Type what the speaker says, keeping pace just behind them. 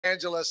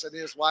Angelus and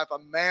his wife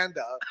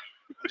Amanda.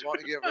 I was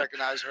wanting to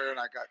recognize her, and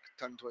I got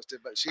tongue twisted,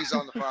 but she's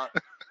on the front.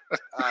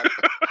 Uh,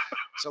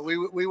 so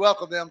we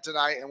welcome them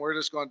tonight, and we're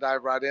just going to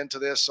dive right into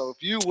this. So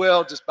if you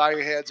will, just bow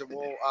your heads, and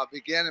we'll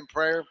begin in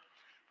prayer.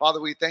 Father,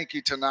 we thank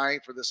you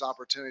tonight for this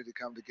opportunity to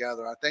come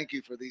together. I thank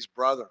you for these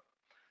brothers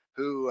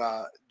who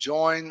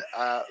join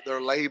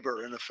their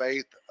labor in the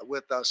faith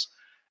with us.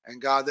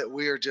 And God, that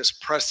we are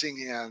just pressing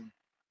in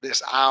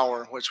this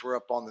hour in which we're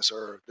up on this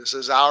earth. This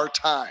is our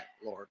time,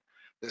 Lord.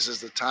 This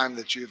is the time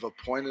that you've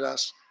appointed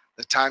us,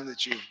 the time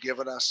that you've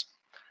given us.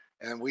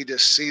 And we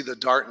just see the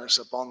darkness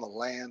upon the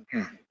land.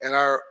 And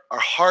our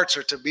hearts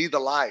are to be the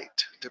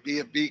light, to be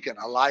a beacon,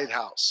 a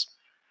lighthouse.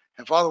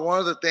 And Father, one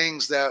of the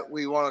things that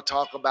we want to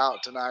talk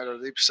about tonight, or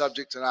the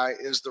subject tonight,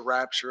 is the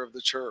rapture of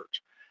the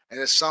church. And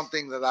it's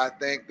something that I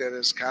think that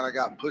has kind of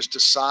got pushed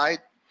aside.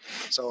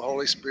 So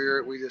Holy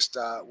Spirit,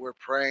 we're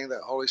praying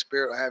that Holy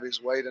Spirit will have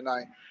his way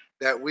tonight,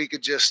 that we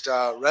could just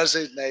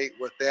resonate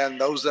within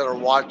those that are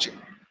watching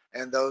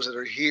and those that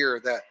are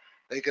here, that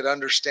they could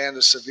understand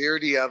the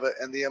severity of it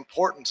and the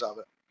importance of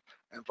it.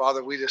 And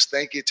Father, we just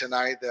thank you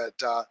tonight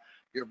that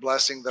you're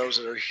blessing those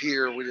that are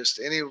here. We just,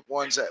 any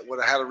ones that would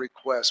have had a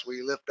request,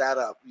 we lift that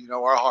up. You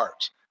know, our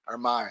hearts, our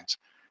minds.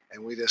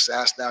 And we just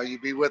ask now you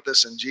be with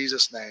us in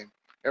Jesus' name.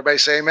 Everybody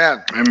say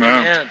amen.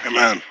 Amen.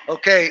 Amen.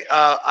 Okay,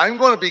 I'm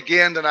going to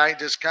begin tonight,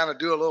 just kind of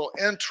do a little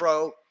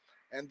intro,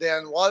 and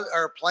then what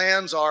our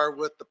plans are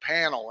with the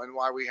panel and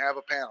why we have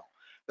a panel.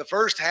 The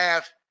first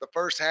half of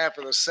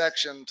the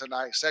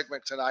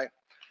segment tonight,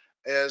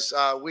 is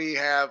we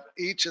have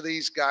each of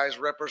these guys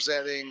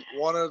representing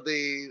one of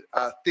the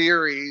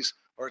theories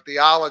or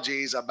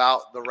theologies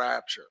about the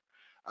rapture.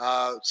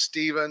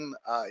 Stephen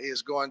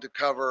is going to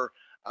cover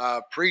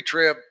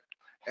pre-trib,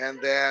 and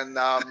then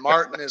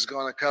Martin is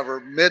going to cover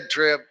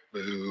mid-trib,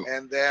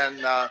 and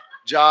then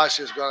Josh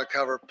is going to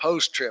cover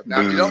post-trib.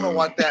 Now, if you don't know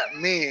what that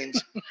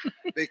means,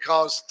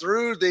 because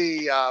through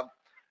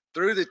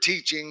the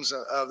teachings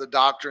of the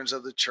doctrines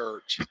of the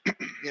church,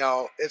 you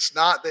know, it's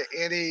not that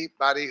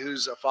anybody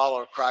who's a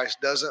follower of Christ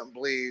doesn't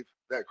believe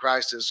that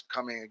Christ is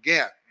coming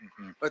again,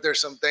 but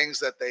there's some things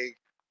that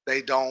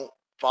they don't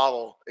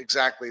follow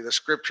exactly the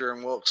scripture,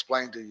 and we'll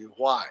explain to you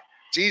why.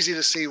 It's easy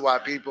to see why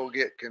people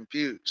get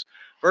confused.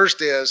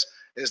 First is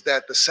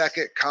that the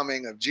second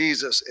coming of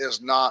Jesus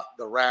is not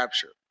the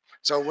rapture.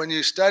 So when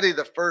you study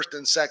the first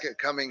and second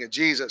coming of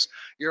Jesus,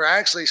 you're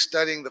actually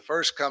studying the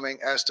first coming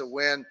as to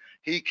when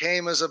he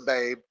came as a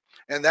babe,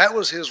 and that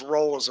was his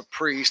role as a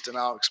priest, and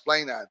I'll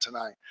explain that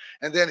tonight.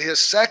 And then his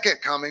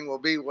second coming will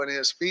be when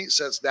his feet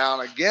sits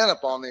down again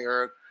upon the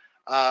earth,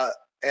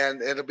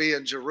 and it'll be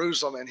in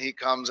Jerusalem, and he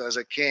comes as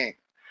a king.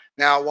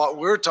 Now, what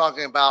we're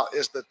talking about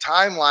is the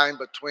timeline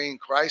between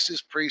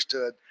Christ's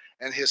priesthood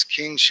and his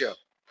kingship.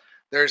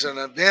 There's an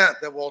event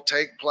that will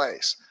take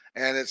place,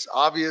 and it's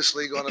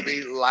obviously going to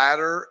be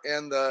latter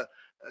in the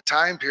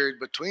time period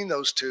between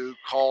those two,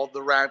 called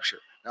the rapture.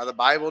 Now, the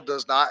Bible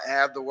does not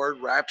have the word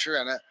rapture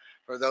in it.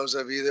 For those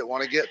of you that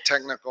want to get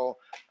technical,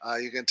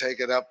 you can take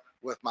it up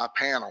with my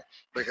panel,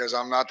 because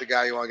I'm not the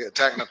guy you want to get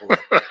technical with.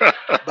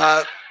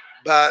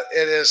 But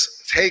it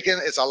is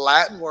taken, it's a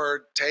Latin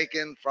word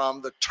taken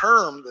from the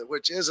term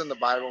which is in the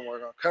Bible, and we're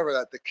going to cover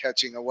that, the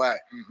catching away.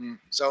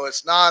 So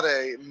it's not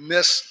a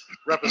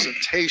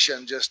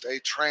misrepresentation, just a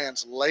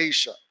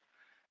translation.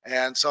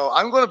 And so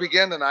I'm going to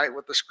begin tonight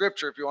with the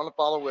scripture, if you want to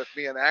follow with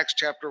me, in Acts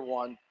chapter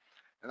 1.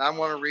 And I'm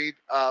going to read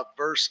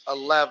verse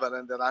 11,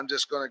 and then I'm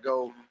just going to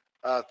go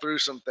through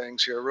some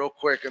things here real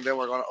quick, and then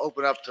we're going to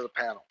open up to the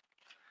panel.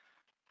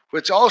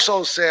 Which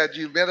also said,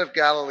 you men of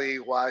Galilee,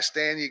 why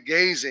stand ye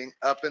gazing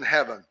up in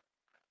heaven?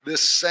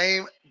 This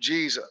same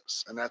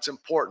Jesus, and that's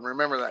important.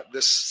 Remember that,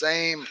 this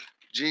same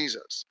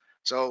Jesus.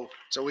 So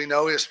we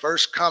know his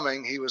first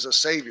coming, he was a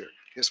savior.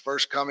 His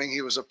first coming,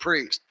 he was a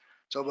priest.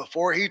 So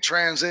before he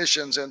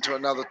transitions into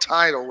another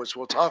title, which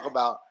we'll talk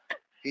about,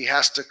 he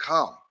has to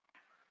come.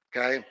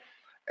 Okay?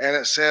 And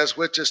it says,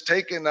 which is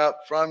taken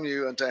up from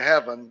you into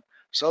heaven,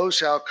 so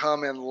shall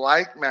come in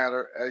like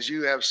manner as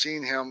you have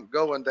seen him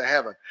go into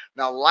heaven.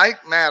 Now,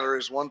 like matter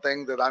is one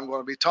thing that I'm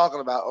going to be talking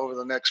about over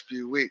the next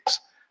few weeks.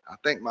 I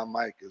think my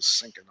mic is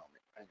syncing on me.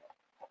 Hang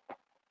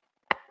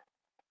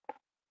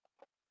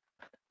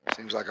on.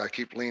 Seems like I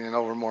keep leaning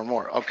over more and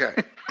more. Okay.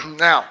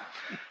 Now,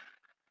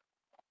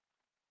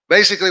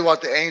 basically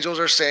what the angels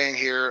are saying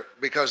here,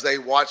 because they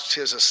watched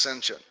his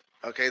ascension.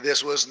 Okay,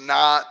 this was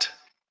not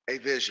a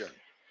vision.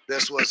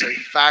 This was a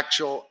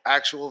factual,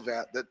 actual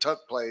event that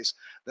took place,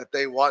 that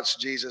they watched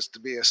Jesus to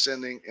be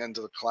ascending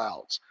into the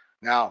clouds.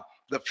 Now,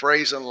 the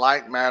phrase in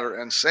like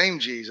matter and same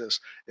Jesus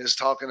is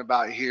talking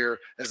about here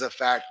is the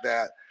fact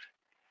that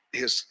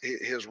his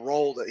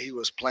role that he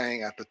was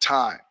playing at the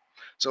time.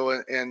 So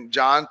in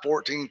John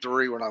 14:3,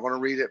 we're not going to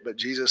read it, but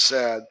Jesus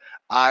said,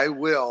 I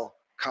will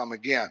come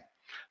again.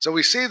 So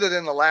we see that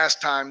in the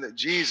last time that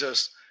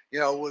Jesus,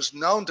 was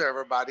known to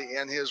everybody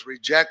in his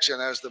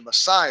rejection as the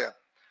Messiah.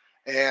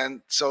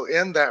 And so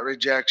in that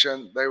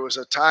rejection, there was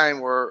a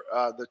time where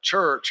the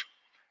church,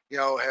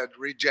 had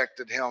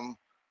rejected him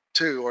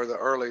too, or the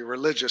early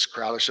religious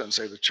crowd. I shouldn't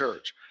say the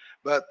church.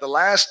 But the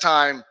last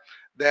time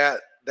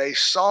that they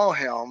saw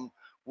him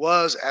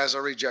was as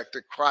a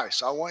rejected Christ.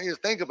 So I want you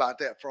to think about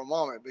that for a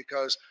moment,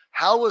 because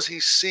how was he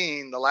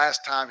seen the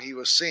last time he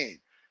was seen?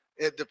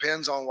 It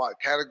depends on what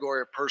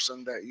category of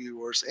person that you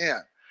were in,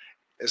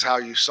 is how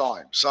you saw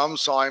him. Some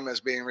saw him as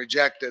being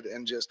rejected,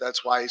 and just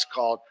that's why he's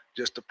called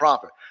just a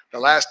prophet. The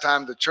last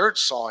time the church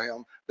saw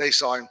him, they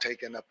saw him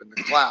taken up in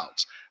the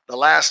clouds. The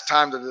last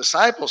time the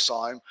disciples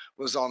saw him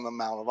was on the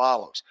Mount of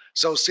Olives.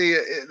 So see,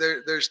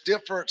 there's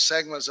different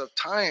segments of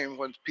time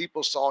when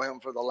people saw him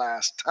for the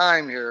last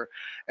time here.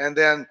 And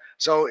then,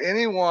 so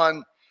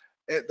anyone,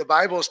 the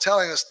Bible is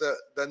telling us that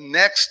the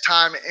next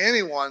time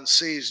anyone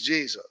sees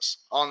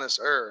Jesus on this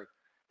earth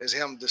is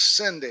him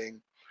descending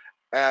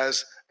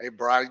as a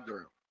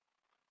bridegroom.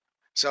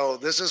 So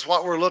this is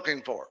what we're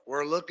looking for.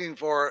 We're looking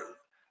for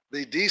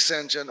the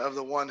descension of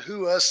the one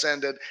who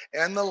ascended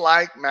in the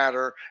like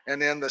matter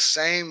and in the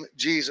same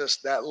Jesus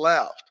that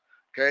left.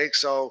 Okay,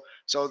 so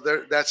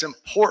that's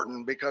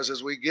important, because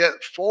as we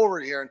get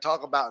forward here and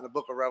talk about in the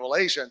book of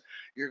Revelation,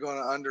 you're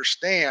going to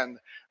understand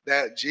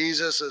that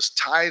Jesus's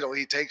title,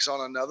 he takes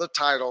on another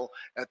title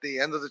at the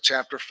end of the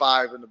chapter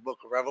 5 in the book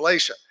of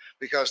Revelation,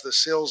 because the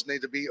seals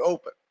need to be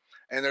open,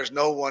 and there's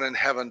no one in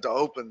heaven to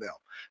open them.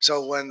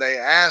 So when they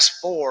ask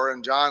for,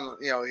 and John,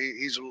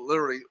 he's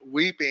literally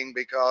weeping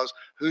because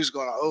who's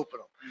going to open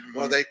them? Mm-hmm.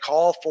 Well, they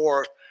call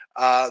forth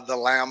the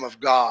Lamb of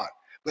God.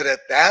 But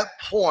at that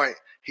point,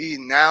 he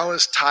now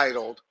is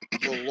titled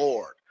the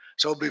Lord.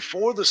 So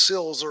before the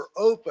seals are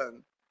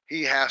open,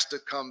 he has to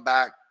come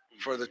back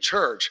for the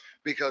church,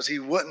 because he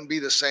wouldn't be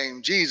the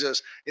same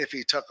Jesus if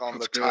he took on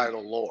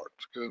title Lord.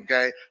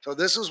 Okay, so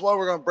this is what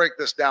we're going to break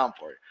this down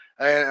for you.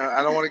 And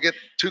I don't want to get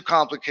too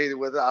complicated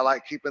with it. I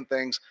like keeping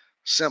things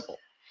simple.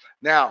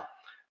 Now,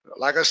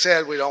 like I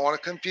said, we don't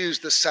want to confuse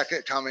the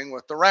second coming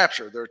with the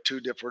rapture. They're two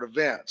different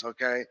events,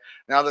 okay?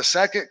 Now, the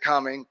second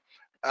coming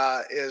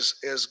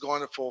is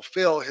going to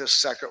fulfill his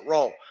second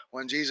role.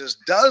 When Jesus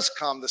does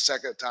come the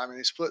second time and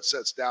his foot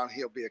sits down,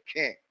 he'll be a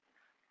king.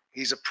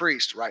 He's a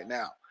priest right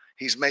now.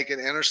 He's making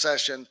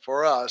intercession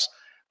for us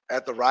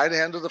at the right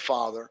hand of the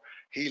Father.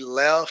 He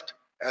left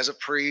as a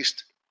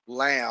priest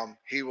lamb.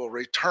 He will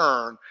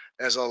return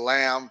as a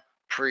lamb,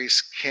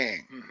 priest,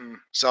 king. Mm-hmm.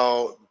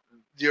 So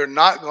you're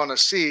not going to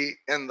see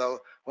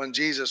when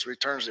Jesus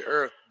returns to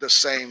earth the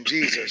same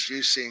Jesus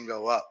you've seen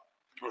go up.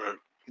 Right.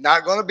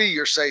 Not going to be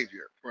your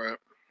savior. Right.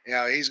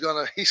 He's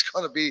going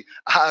to be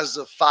eyes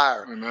of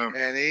fire. Amen.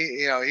 And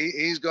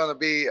he's going to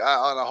be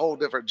on a whole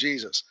different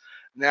Jesus.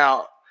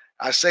 Now,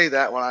 I say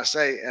that when I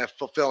say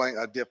fulfilling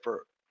a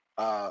different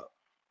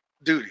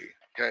duty.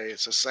 Okay,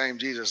 it's the same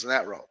Jesus in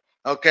that role.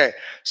 Okay,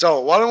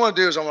 so what I want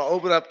to do is I'm going to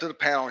open up to the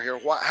panel here.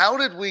 How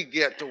did we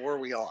get to where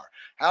we are?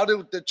 How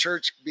did the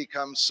church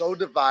become so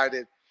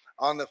divided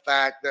on the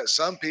fact that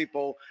some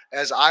people,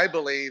 as I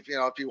believe,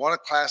 if you want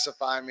to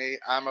classify me,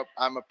 I'm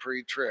a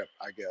pre-trib,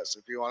 I guess.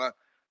 If you want to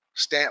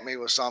stamp me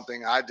with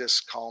something, I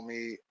just call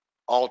me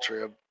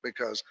all-trib,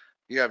 because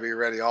you have to be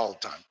ready all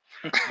the time.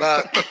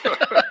 But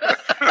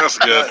that's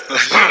good.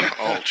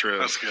 All-trib.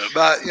 That's good.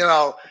 But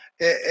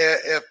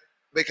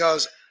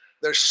because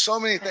there's so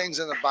many things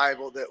in the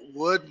Bible that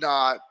would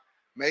not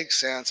make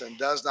sense and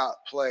does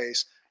not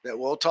place, that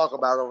we'll talk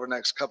about over the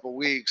next couple of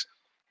weeks,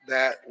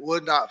 that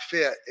would not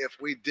fit if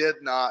he did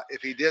not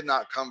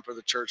come for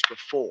the church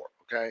before.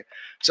 Okay,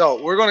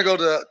 so we're going to go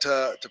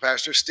to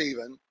Pastor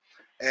Stephen,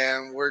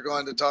 and we're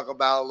going to talk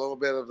about a little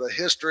bit of the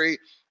history,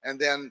 and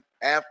then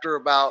after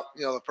about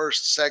the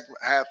first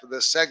half of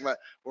this segment,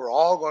 we're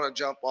all going to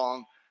jump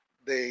on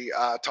the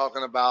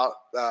talking about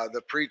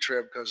the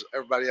pre-trib, because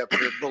everybody up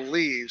here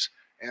believes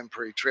in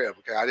pre-trib.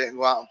 Okay, I didn't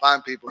go out and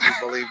find people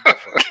who believe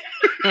different.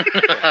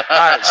 Okay. All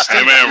right,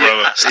 Steve, amen,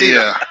 brother. Steve.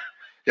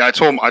 Yeah. I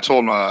told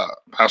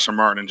Pastor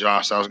Martin and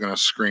Josh I was going to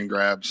screen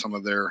grab some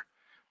of their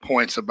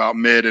points about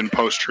mid and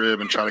post-trib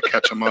and try to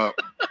catch them up.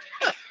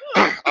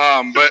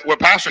 But what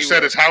Pastor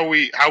said is how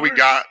we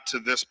got to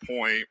this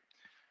point.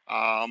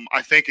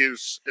 I think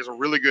is a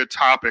really good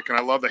topic, and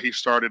I love that he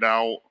started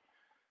out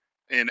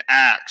in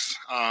Acts,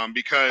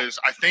 because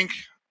I think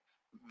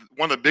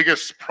one of the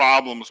biggest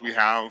problems we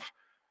have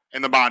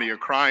in the body of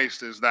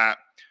Christ is that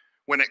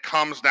when it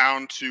comes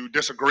down to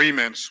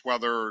disagreements,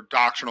 whether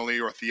doctrinally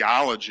or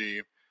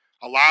theology,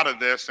 a lot of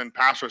this, and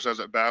Pastor says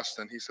it best,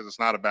 and he says it's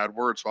not a bad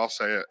word, so I'll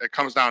say it, it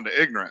comes down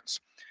to ignorance.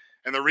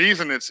 And the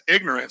reason it's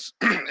ignorance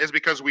is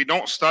because we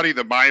don't study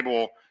the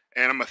Bible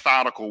in a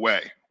methodical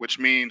way, which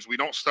means we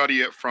don't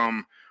study it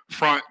from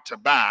front to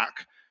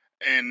back.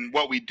 And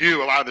what we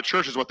do, a lot of the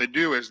churches, what they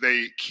do is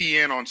they key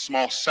in on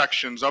small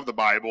sections of the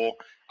Bible,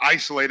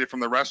 isolated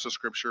from the rest of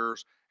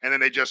scriptures, and then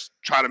they just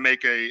try to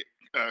make a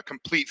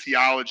complete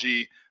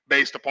theology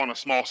based upon a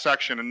small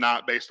section and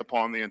not based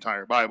upon the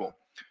entire Bible.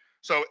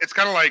 So it's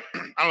kind of like, I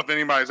don't know if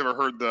anybody's ever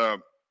heard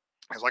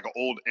it's like an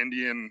old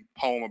Indian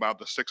poem about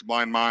the six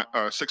blind mice.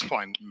 The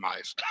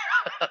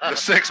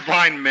six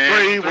blind men.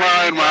 3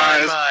 blind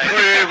mice.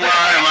 3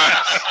 blind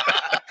mice.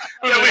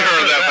 Yeah, we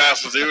heard that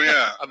passage too,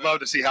 yeah. I'd love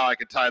to see how I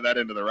could tie that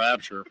into the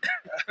rapture.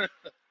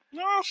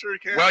 No, sure you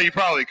can. Well, you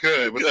probably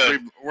could.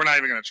 Good. We're not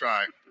even going to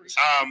try.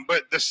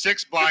 But the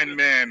 6 blind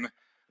men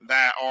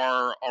that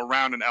are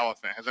around an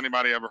elephant. Has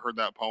anybody ever heard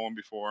that poem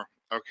before?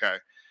 Okay.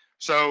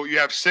 So you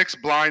have 6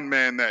 blind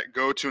men that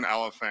go to an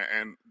elephant,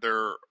 and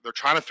they're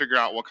trying to figure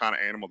out what kind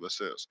of animal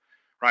this is,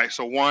 right?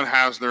 So one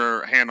has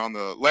their hand on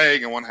the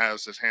leg, and one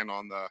has his hand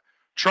on the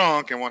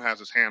trunk, and one has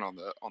his hand on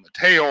the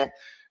tail.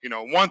 You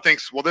know, one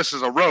thinks, well, this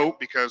is a rope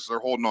because they're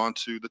holding on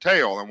to the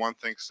tail, and one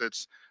thinks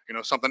it's, you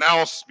know, something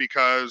else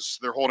because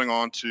they're holding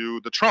on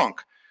to the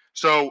trunk.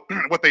 So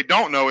what they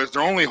don't know is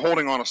they're only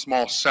holding on a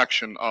small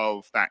section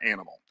of that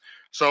animal.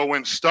 So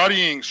when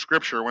studying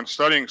scripture, when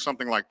studying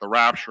something like the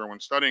rapture, when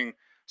studying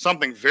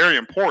something very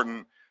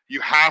important, you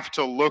have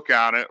to look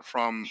at it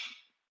from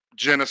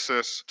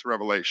Genesis to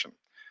Revelation.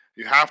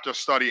 You have to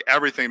study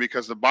everything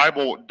because the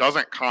Bible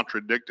doesn't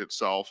contradict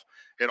itself.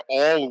 It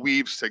all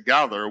weaves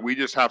together. We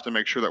just have to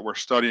make sure that we're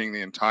studying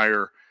the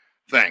entire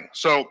thing.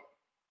 So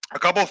a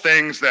couple of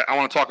things that I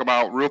want to talk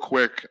about real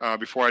quick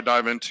before I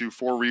dive into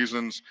 4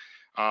 reasons,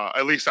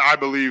 at least I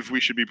believe we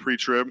should be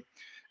pre-trib,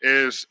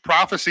 is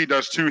prophecy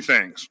does 2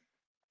 things.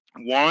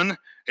 1,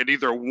 it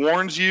either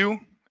warns you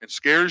and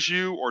scares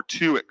you, or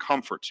 2, it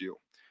comforts you.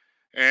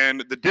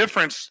 And the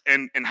difference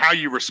in how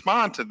you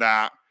respond to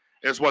that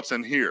is what's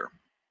in here.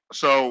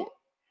 So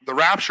the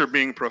rapture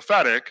being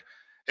prophetic,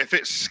 if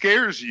it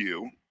scares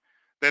you,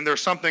 then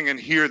there's something in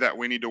here that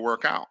we need to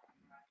work out.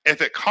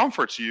 If it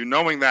comforts you,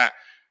 knowing that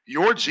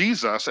your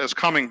Jesus is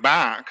coming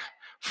back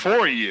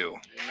for you,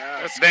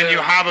 then you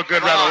have a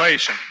good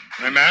revelation.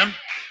 Amen?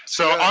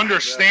 So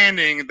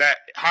understanding that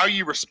how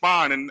you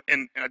respond,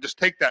 and I just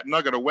take that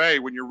nugget away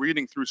when you're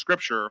reading through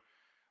Scripture,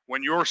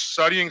 when you're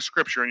studying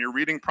Scripture and you're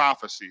reading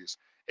prophecies,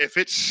 if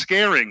it's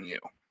scaring you,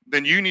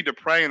 then you need to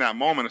pray in that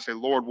moment and say,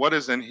 Lord, what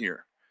is in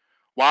here?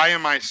 Why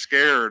am I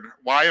scared?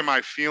 Why am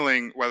I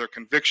feeling, whether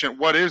conviction,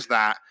 what is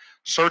that?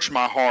 Search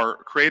my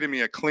heart, create in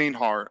me a clean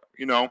heart,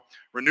 you know,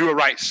 renew a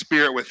right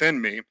spirit within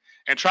me,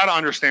 and try to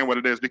understand what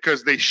it is,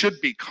 because they should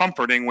be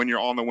comforting when you're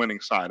on the winning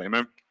side.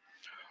 Amen?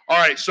 All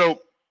right,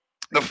 so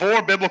the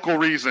 4 biblical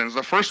reasons.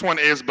 The first one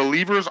is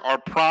believers are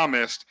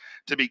promised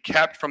to be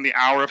kept from the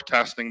hour of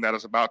testing that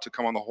is about to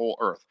come on the whole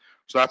earth.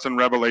 So that's in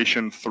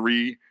Revelation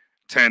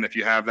 3:10. If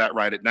you have that,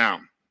 write it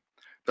down.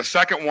 The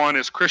second one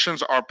is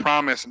Christians are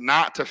promised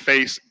not to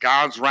face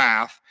God's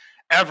wrath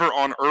ever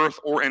on earth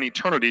or in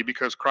eternity,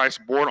 because Christ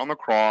bore it on the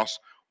cross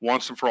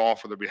once and for all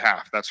for their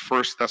behalf. That's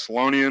 1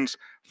 Thessalonians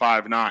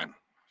 5:9.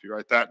 If you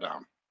write that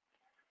down.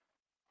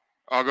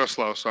 I'll go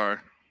slow, sorry.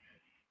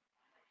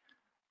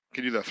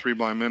 Can you do that 3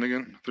 blind men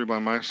again? 3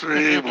 blind mice?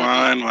 3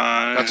 blind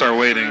mice. That's our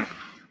waiting.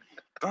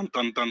 Dun,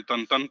 dun, dun,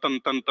 dun, dun, dun,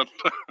 dun, dun.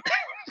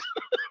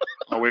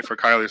 I'll wait for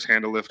Kylie's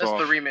hand to lift That's off.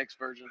 the remix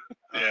version.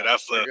 Yeah,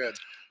 that's Good.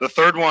 The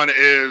third one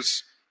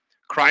is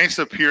Christ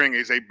appearing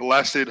is a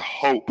blessed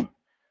hope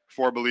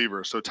for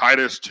believers. So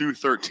Titus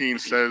 2:13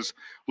 says,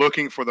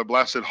 looking for the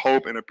blessed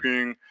hope and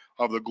appearing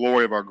of the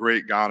glory of our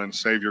great God and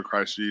Savior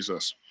Christ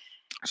Jesus.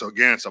 So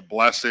again, it's a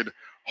blessed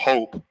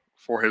hope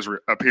for his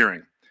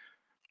appearing.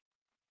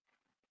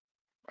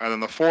 And then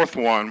the fourth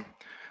one,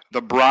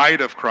 the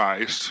bride of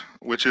Christ,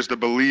 which is the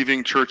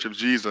believing church of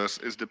Jesus,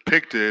 is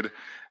depicted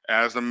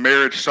as the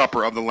marriage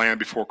supper of the Lamb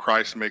before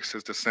Christ makes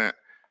his descent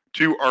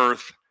to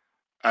earth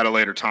at a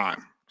later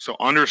time. So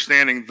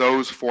understanding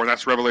those 4,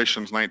 that's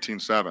Revelations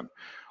 19:7.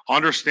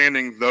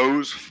 Understanding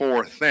those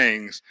 4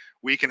 things,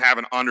 we can have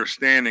an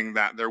understanding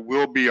that there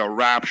will be a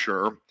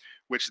rapture,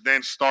 which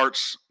then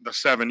starts the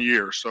 7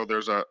 years. So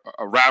there's a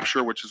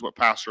rapture, which is what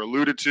Pastor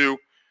alluded to,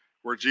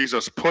 where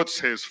Jesus puts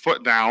his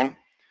foot down,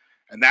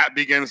 and that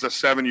begins the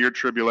 7-year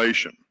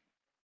tribulation.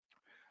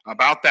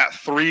 About that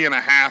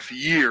 3.5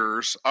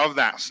 years of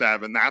that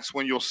 7, that's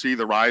when you'll see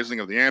the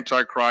rising of the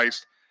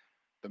Antichrist,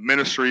 the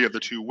ministry of the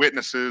 2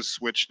 witnesses,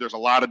 which there's a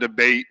lot of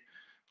debate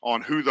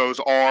on who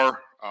those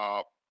are.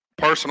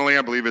 Personally,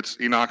 I believe it's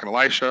Enoch and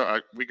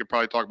Elisha. We could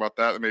probably talk about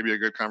that. That may be a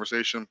good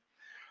conversation.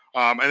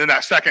 And then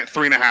that second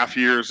 3.5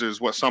 years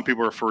is what some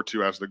people refer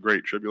to as the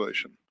Great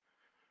Tribulation.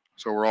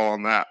 So we're all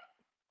on that.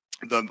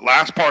 The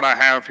last part I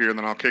have here, and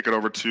then I'll kick it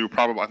over to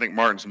probably, I think,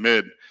 Martin's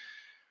mid.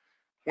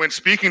 When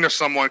speaking to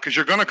someone, because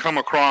you're going to come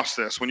across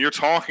this, when you're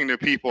talking to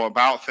people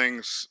about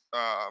things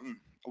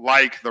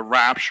like the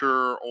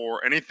rapture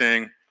or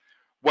anything,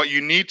 what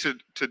you need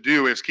to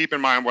do is keep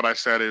in mind what I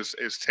said is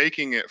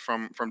taking it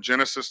from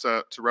Genesis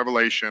to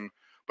Revelation,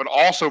 but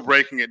also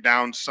breaking it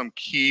down some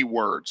key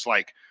words,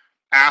 like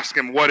ask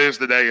him, what is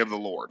the day of the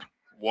Lord?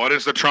 What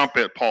is the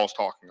trumpet Paul's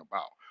talking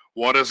about?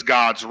 What does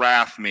God's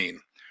wrath mean?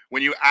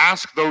 When you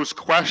ask those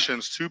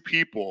questions to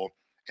people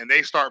and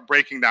they start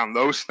breaking down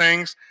those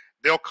things,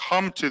 they'll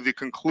come to the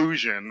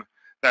conclusion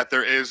that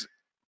there is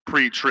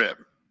pre-trib.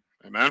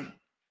 Amen?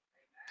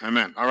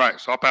 Amen. All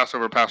right, so I'll pass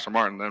over to Pastor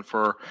Martin then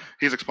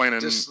he's explaining.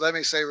 Just let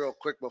me say real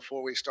quick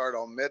before we start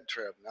on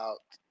mid-trib. Now,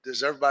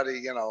 does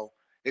everybody,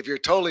 if you're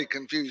totally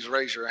confused,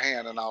 raise your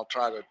hand and I'll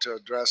try to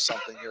address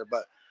something here.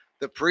 But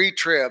the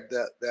pre-trib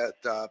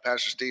that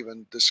Pastor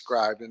Stephen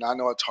described, and I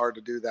know it's hard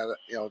to do that,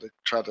 to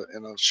try to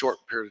in a short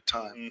period of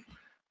time,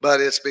 but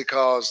it's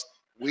because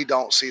we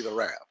don't see the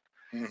raft.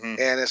 Mm-hmm.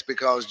 And it's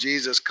because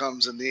Jesus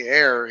comes in the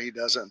air, he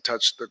doesn't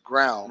touch the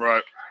ground.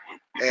 Right.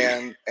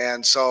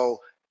 And so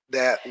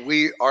that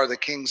we are the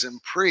kings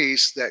and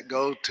priests that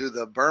go to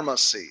the Bema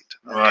seat.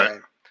 Okay. Right.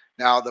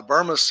 Now the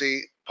Bema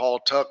seat Paul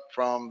took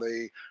from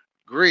the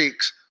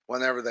Greeks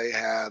whenever they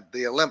had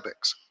the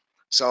Olympics.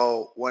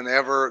 So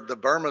whenever the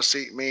Bema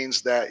seat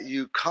means that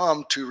you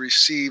come to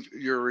receive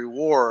your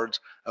rewards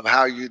of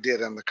how you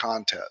did in the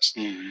contest.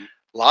 Mhm.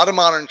 A lot of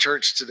modern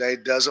church today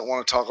doesn't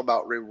want to talk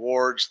about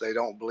rewards. They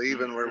don't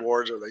believe in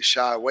rewards, or they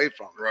shy away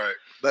from it. Right.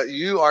 But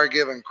you are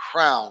given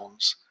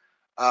crowns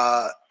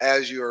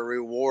as you are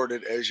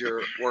rewarded as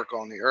your work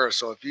on the earth.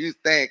 So if you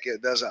think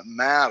it doesn't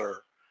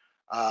matter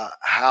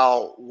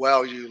how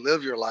well you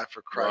live your life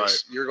for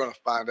Christ, you're going to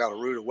find out a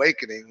rude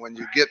awakening when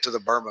you get to the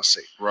Bema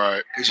seat.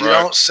 Right. Because you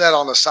don't sit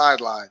on the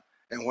sideline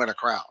and win a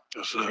crown.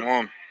 That's Come it.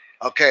 on.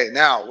 Okay,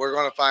 now we're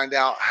going to find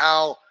out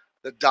how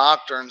the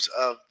doctrines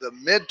of the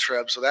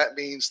mid-trib, so that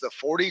means the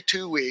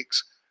 42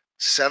 weeks,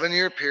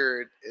 7-year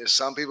period, is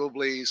some people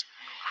believe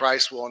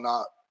Christ will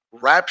not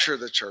rapture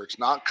the church,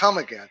 not come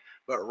again,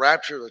 but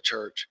rapture the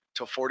church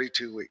till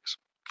 42 weeks.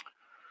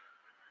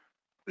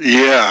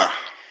 Yeah.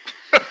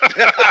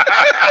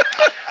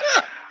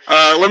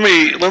 Let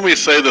me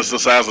say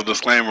this as a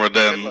disclaimer.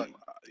 Then, look.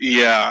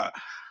 yeah,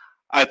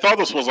 I thought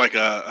this was like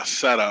a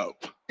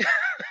setup,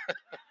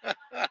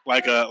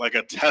 like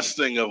a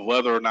testing of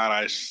whether or not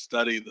I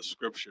study the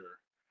scripture.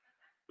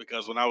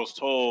 Because when I was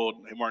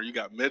told, "Hey, Martin, you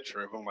got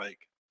mid-trib," I'm like,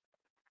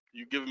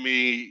 "You give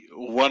me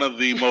one of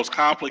the most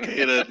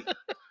complicated,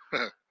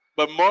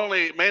 but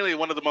mainly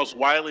one of the most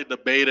widely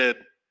debated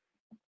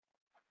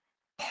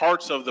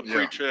parts of the Yeah.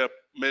 pre-trib,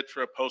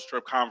 mid-trib,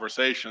 post-trib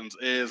conversations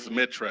is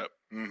mid-trib."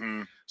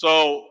 Mm-hmm.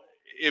 So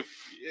if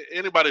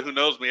anybody who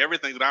knows me,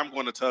 everything that I'm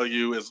going to tell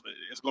you is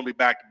going to be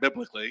backed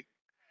biblically.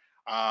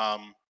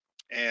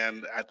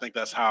 And I think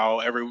that's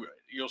how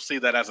you'll see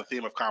that as a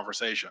theme of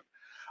conversation.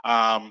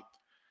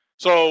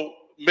 So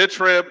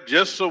mid-trib,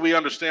 just so we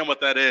understand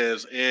what that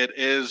is, it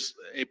is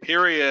a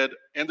period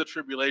in the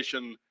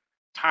tribulation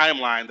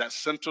timeline that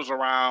centers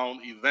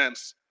around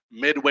events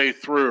midway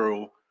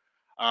through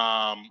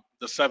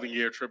the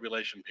 7-year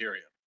tribulation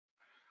period.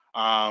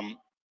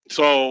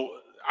 So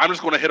I'm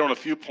just going to hit on a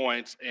few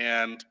points,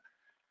 and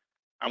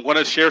I'm going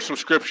to share some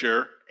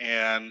scripture.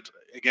 And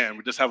again,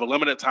 we just have a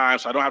limited time,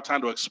 so I don't have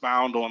time to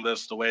expound on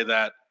this the way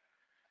that,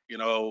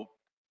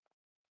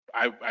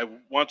 I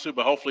want to,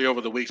 but hopefully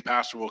over the weeks,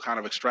 Pastor will kind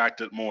of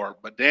extract it more.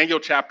 But Daniel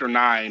chapter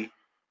 9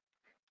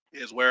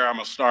 is where I'm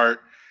going to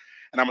start.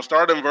 And I'm going to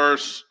start in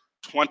verse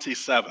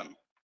 27.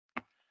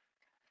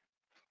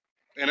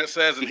 And it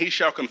says, "And he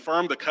shall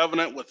confirm the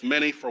covenant with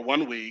many for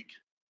 1 week.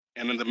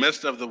 And in the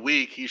midst of the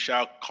week, he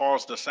shall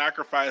cause the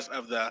sacrifice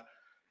of the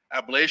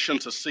oblation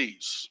to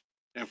cease.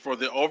 And for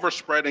the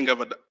overspreading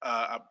of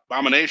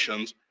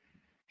abominations,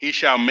 he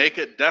shall make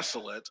it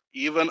desolate,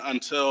 even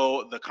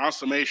until the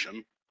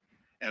consummation,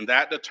 and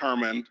that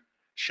determined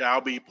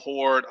shall be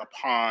poured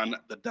upon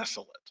the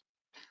desolate."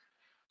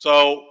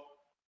 So,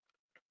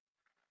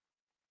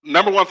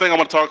 number one thing I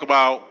want to talk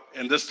about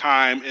in this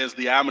time is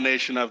the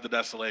abomination of the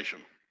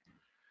desolation.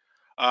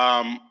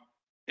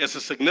 It's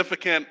a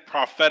significant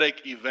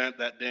prophetic event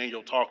that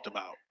Daniel talked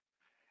about.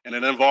 And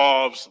it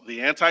involves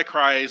the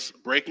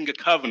Antichrist breaking a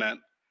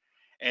covenant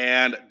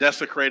and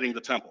desecrating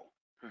the temple.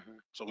 Mm-hmm.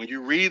 So when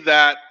you read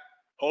that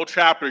whole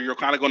chapter, you're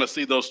kind of going to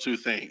see those two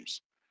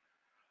themes.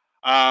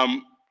 Another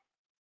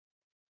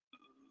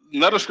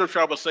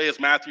scripture I will say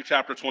is Matthew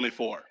chapter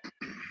 24,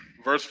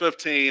 verse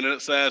 15. And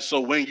it says, "So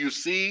when you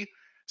see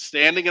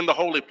standing in the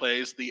holy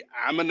place the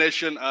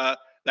admonition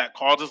that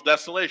causes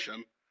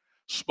desolation,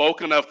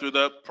 spoken of through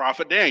the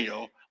prophet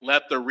Daniel,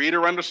 let the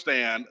reader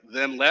understand,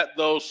 then let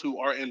those who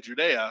are in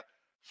Judea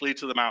flee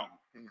to the mountain."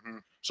 Mm-hmm.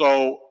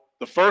 So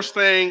the first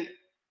thing,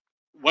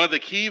 one of the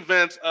key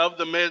events of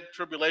the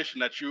mid-tribulation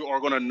that you are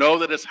going to know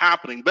that is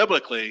happening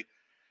biblically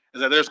is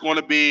that there's going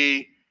to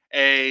be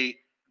a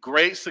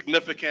great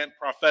significant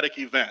prophetic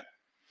event,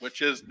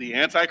 which is the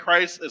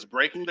Antichrist is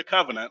breaking the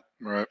covenant,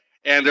 Right.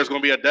 and there's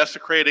going to be a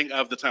desecrating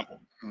of the temple.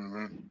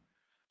 Mm-hmm.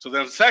 So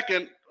then the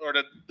second, or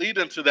the lead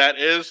into that,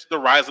 is the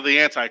rise of the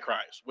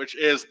Antichrist, which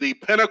is the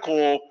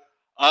pinnacle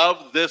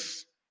of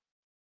this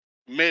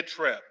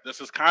mid-trib. This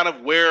is kind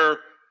of where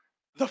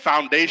the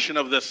foundation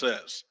of this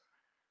is.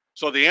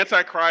 So the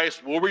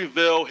Antichrist will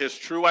reveal his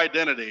true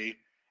identity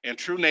and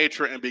true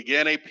nature and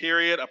begin a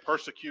period of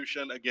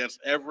persecution against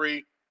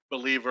every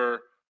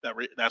believer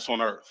that's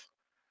on earth.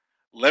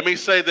 Let me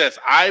say this.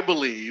 I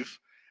believe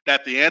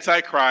that the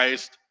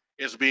Antichrist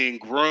is being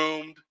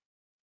groomed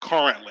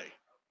currently.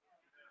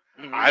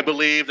 Mm-hmm. I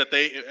believe that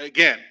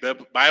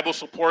the Bible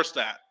supports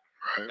that.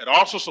 Right. It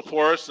also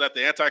supports that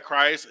the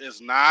Antichrist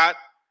is not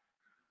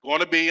going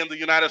to be in the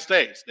United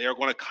States. They are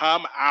going to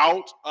come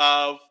out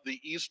of the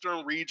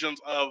eastern regions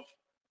of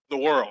the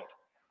world.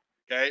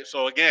 Okay,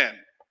 so again,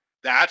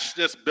 that's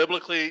just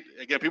biblically.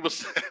 Again, people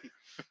say,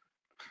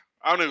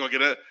 I don't even gonna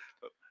get it.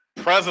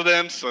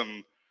 Presidents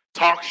and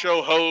talk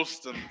show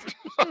host.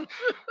 And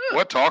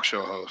What talk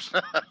show host?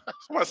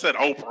 someone said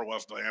Oprah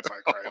was the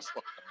Antichrist.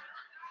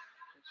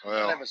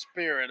 Well, have a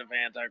spirit of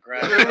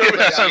Antichrist.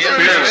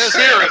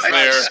 Spirit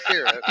there.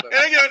 Spirit, but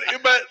And again,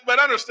 but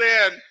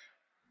understand,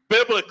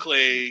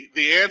 biblically,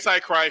 the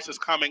Antichrist is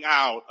coming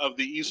out of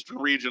the eastern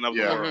region of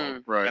the Yeah.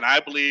 world. right. And I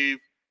believe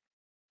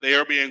they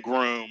are being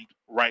groomed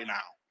right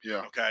now.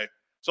 Yeah. Okay.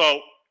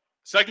 So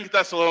 2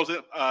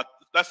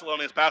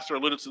 Thessalonians, Pastor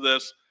alluded to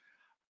this,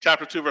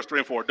 chapter 2, verse 3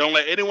 and 4. Don't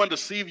let anyone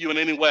deceive you in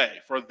any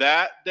way, for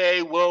that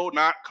day will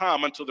not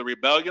come until the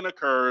rebellion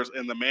occurs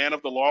and the man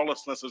of the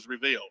lawlessness is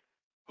revealed.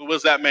 Who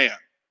is that man?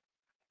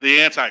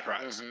 The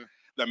Antichrist.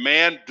 The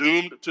man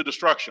doomed to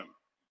destruction.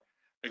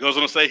 It goes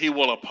on to say he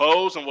will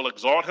oppose and will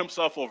exalt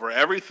himself over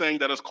everything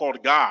that is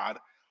called God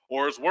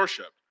or is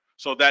worshipped,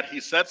 so that he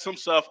sets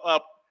himself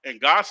up in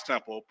God's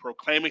temple,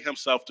 proclaiming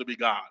himself to be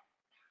God.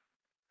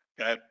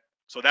 Okay?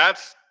 So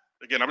that's,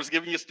 again, I'm just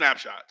giving you a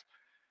snapshot.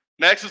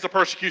 Next is the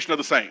persecution of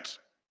the saints.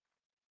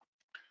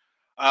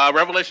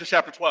 Revelation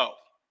chapter 12,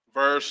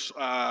 verse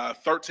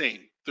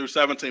 13 through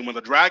 17. When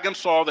the dragon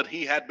saw that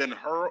he had been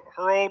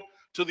hurled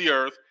to the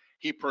earth,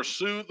 he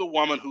pursued the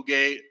woman who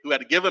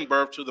had given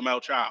birth to the male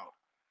child.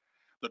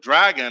 The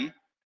dragon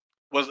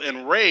was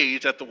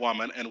enraged at the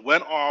woman and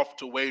went off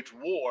to wage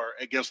war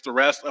against the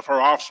rest of her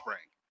offspring,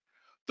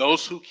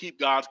 those who keep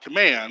God's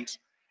commands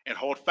and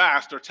hold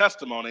fast their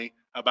testimony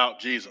about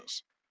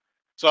Jesus.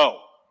 So,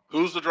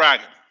 who's the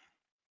dragon?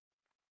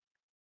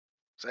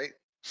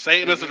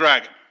 Satan is the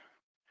dragon.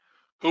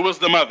 Who is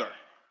the mother?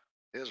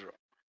 Israel.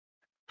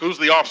 Who's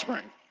the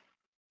offspring?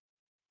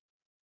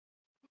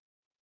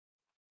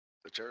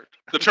 The church.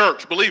 The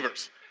church,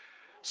 believers.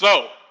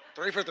 So,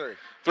 3 for 3.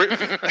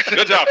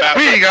 Good job, Pastor.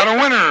 We got a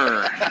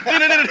winner.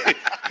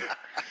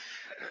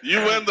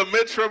 You win the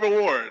mid-trib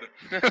award.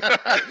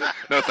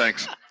 No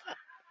thanks.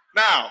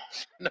 Now,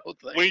 No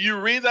thanks. when you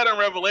read that in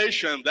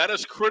Revelation, that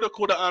is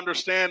critical to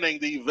understanding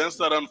the events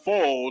that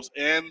unfolds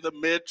in the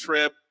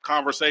mid-trib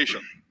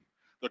conversation.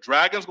 The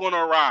dragon's going to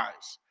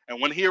arise, and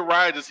when he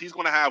arises, he's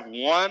going to have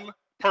one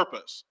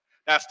purpose.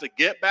 That's to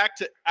get back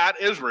at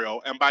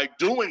Israel, and by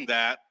doing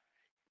that,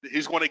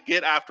 he's going to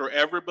get after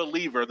every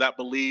believer that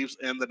believes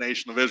in the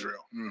nation of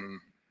Israel.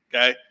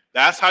 Okay?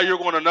 That's how you're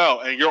going to know,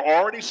 and you're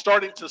already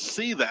starting to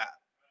see that.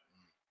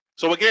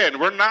 So again,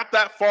 we're not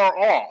that far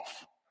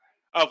off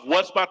of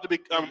what's about to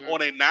become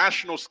on a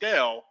national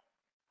scale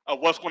of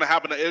what's going to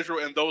happen to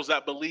Israel and those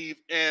that believe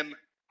in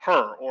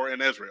her or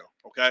in Israel,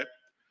 okay?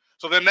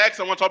 So then next,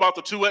 I want to talk about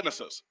the two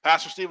witnesses.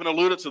 Pastor Stephen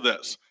alluded to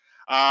this.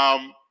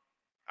 I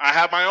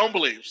have my own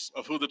beliefs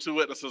of who the two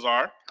witnesses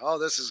are. Oh,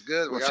 this is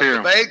good. We Let's got hear a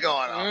 'em. debate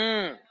going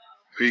on.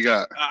 Who you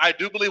got? I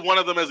do believe one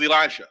of them is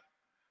Elisha.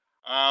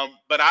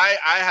 But I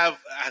have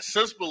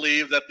since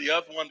believed that the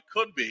other one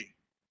could be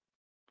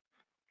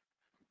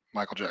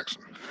Michael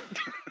Jackson.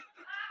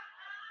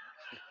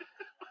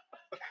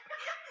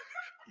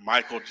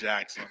 Michael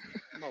Jackson.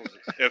 Moses.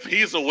 If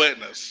he's a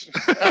witness,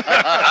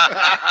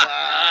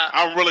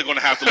 I'm really going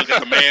to have to look at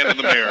the man in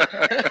the mirror.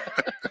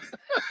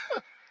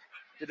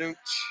 Da-doom.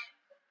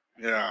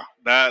 Yeah,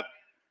 that.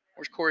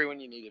 Where's Corey when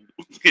you need him?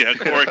 Yeah,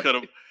 Corey could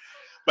have.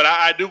 But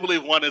I do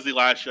believe one is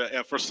Elisha,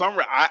 and for some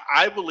reason,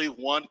 I believe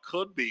one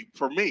could be,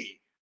 for me,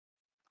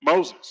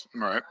 Moses.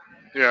 Right.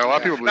 Yeah, a lot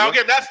of people believe Now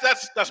that. again,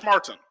 that's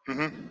Martin.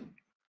 The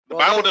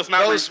Well, Bible does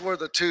not. Those were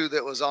the two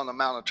that was on the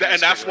Mount of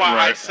And that's why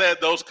I Right. said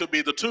those could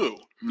be the two.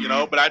 You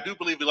know, but I do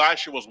believe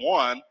Elisha was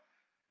one,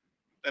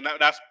 and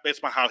that's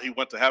based on how he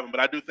went to heaven. But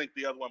I do think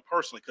the other one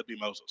personally could be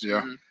Moses.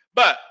 Yeah.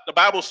 But the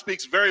Bible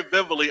speaks very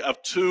vividly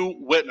of two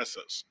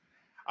witnesses.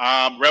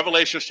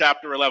 Revelation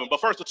chapter 11.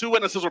 But first, the two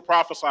witnesses were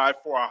prophesied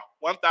for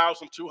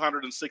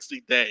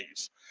 1,260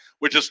 days,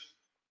 which is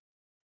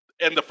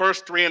in the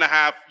first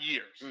 3.5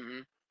 years.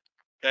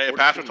 Okay, and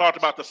Pastor talked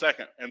about the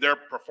second, and they're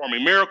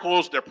performing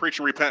miracles, they're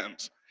preaching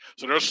repentance.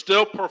 So they're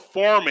still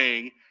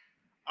performing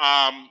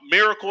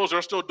miracles,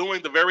 they're still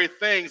doing the very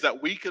things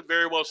that we could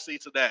very well see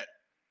today.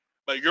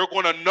 But you're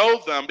going to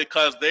know them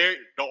because the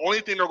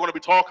only thing they're going to be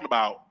talking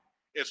about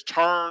is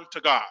turn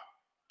to God.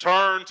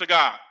 Turn to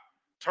God.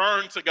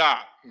 Turn to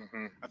God.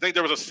 I think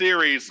there was a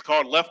series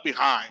called Left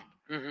Behind.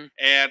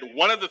 And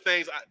one of the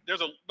things,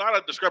 there's a lot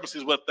of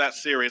discrepancies with that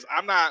series.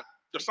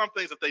 There's some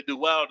things that they do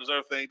well, there's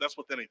other things, that's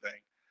with anything.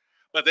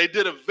 But they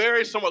did a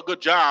very somewhat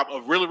good job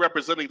of really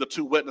representing the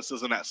two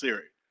witnesses in that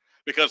series.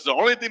 Because the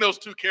only thing those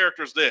two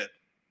characters did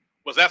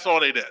was that's all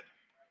they did.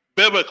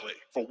 Biblically,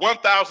 for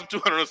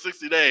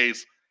 1,260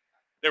 days,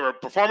 they were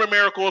performing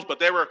miracles, but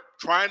they were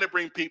trying to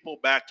bring people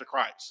back to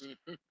Christ.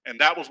 And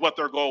that was what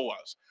their goal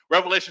was.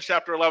 Revelation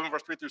chapter 11,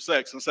 verse 3 through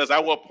 6, and says, I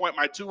will appoint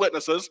my two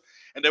witnesses,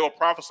 and they will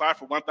prophesy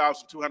for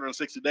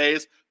 1,260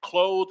 days,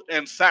 clothed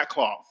in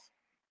sackcloth.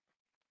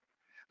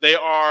 They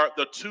are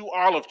the two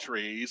olive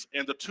trees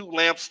and the two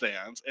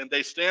lampstands, and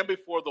they stand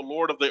before the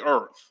Lord of the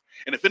earth.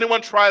 And if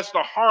anyone tries to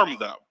harm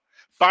them,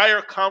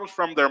 fire comes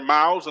from their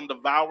mouths and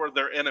devour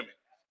their enemy.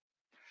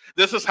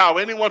 This is how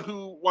anyone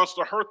who wants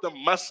to hurt them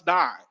must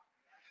die.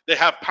 They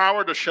have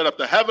power to shut up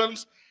the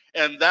heavens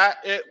and that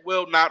it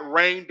will not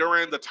rain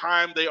during the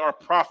time they are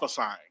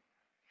prophesying.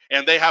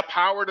 And they have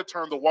power to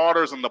turn the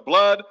waters into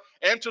blood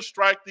and to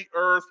strike the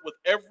earth with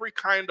every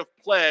kind of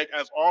plague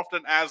as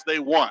often as they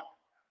want.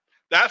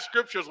 That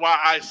scripture is why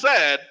I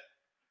said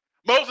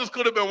Moses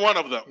could have been one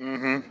of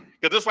them.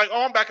 Because it's like,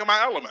 oh, I'm back in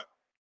my element.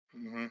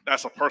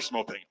 That's a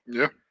personal opinion.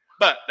 Yeah.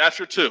 But that's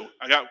your two.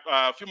 I got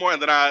a few more,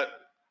 and then I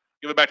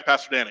give it back to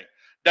Pastor Danny.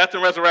 Death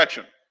and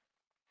resurrection.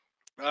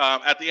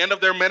 At the end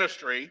of their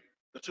ministry,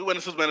 the two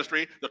witnesses'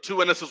 ministry, the two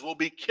witnesses will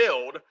be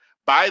killed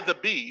by the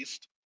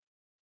beast,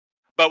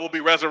 but will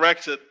be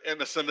resurrected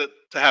and ascended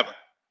to heaven.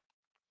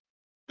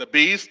 The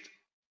beast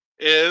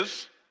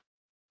is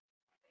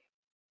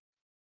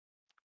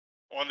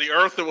on the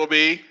earth. It will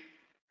be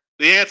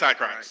the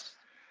Antichrist.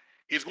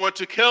 He's going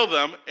to kill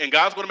them, and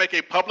God's going to make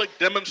a public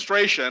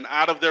demonstration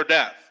out of their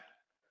death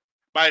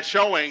by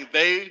showing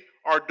they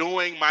are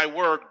doing my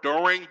work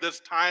during this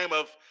time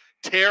of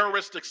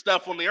terroristic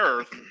stuff on the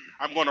earth.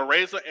 I'm going to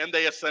raise it, and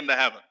they ascend to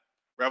heaven.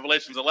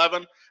 Revelations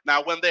 11.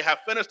 Now, when they have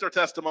finished their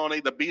testimony,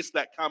 the beast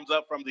that comes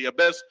up from the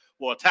abyss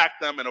will attack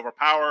them and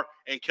overpower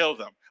and kill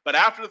them. But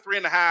after the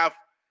 3.5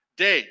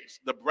 days,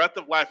 the breath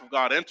of life of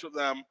God entered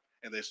them,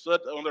 and they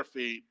stood on their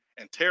feet,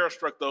 and terror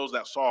struck those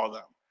that saw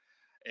them.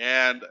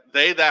 And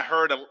they that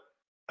heard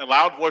a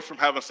loud voice from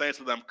heaven saying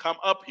to them, come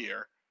up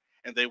here.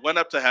 And they went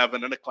up to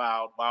heaven in a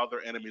cloud while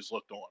their enemies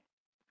looked on.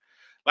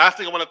 Last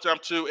thing I want to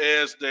jump to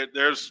is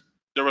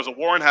there was a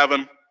war in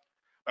heaven.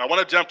 I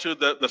want to jump to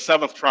the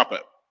seventh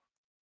trumpet.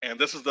 And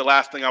this is the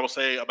last thing I will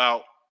say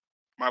about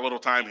my little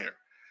time here.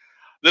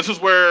 This is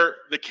where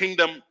the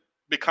kingdom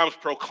becomes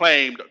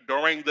proclaimed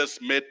during this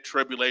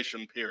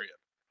mid-tribulation period.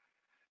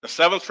 The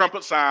seventh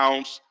trumpet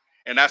sounds,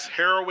 and that's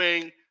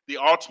heralding the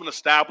ultimate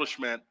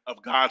establishment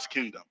of God's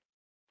kingdom.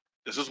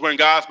 This is when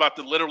God's about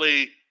to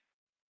literally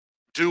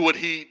do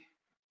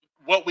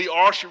what we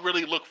all should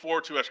really look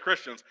forward to as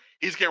Christians.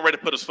 He's getting ready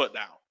to put his foot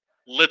down,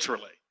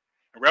 literally.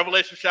 And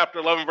Revelation chapter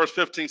 11, verse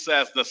 15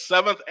 says, the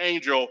seventh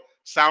angel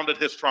sounded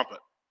his trumpet.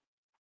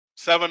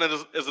 7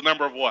 is the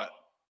number of what?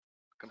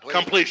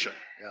 Completion.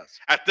 Yes.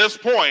 At this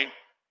point,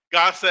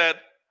 God said,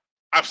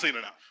 I've seen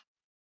enough.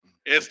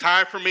 It's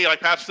time for me, like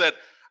Pastor said,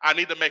 I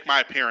need to make my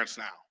appearance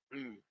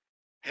now.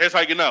 Here's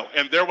how you know.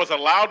 And there was a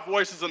loud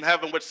voices in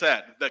heaven which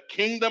said, the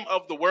kingdom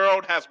of the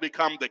world has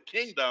become the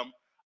kingdom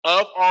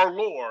of our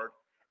Lord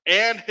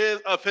and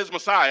of his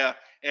Messiah,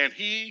 and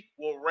he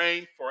will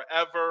reign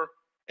forever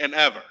and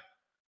ever.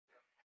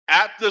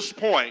 At this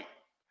point,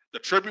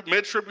 the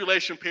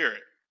mid-tribulation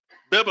period,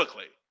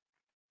 biblically,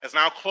 has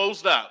now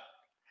closed up,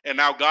 and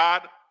now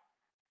God,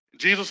 in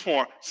Jesus'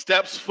 form,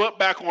 steps foot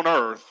back on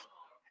earth,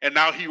 and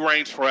now he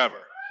reigns forever.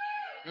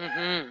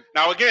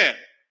 Now again,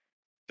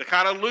 to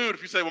kind of allude,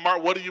 if you say, well,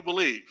 Mark, what do you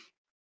believe?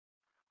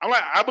 I'm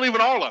like, I believe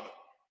in all of it.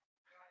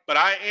 But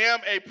I am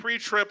a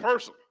pre-trib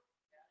person.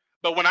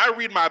 But when I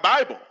read my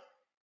Bible,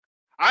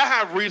 I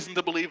have reason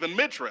to believe in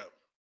mid-trib.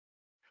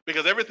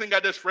 Because everything I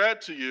just read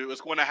to you is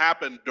going to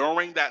happen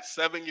during that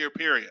 7-year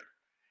period,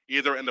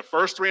 either in the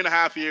first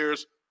 3.5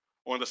 years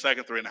or in the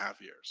second 3.5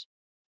 years.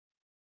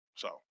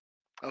 So.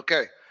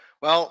 Okay.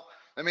 Well,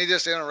 let me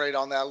just iterate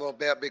on that a little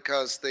bit,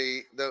 because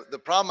the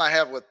problem I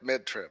have with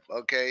mid-trib,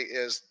 okay,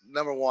 is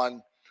number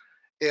one,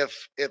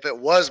 if it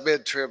was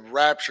mid-trib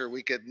rapture,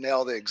 we could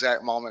nail the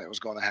exact moment it was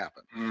going to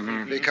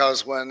happen.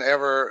 Because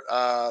whenever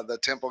the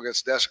temple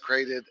gets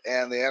desecrated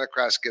and the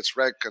Antichrist gets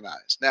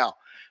recognized. Now,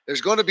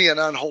 there's going to be an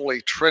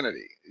unholy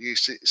trinity. You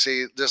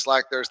see, just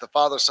like there's the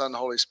Father, Son,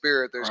 Holy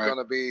Spirit, there's going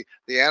to be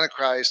the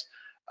Antichrist,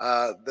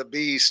 the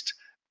beast,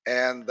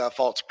 and the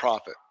false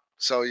prophet.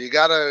 So you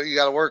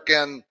gotta work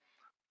in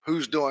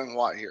who's doing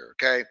what here.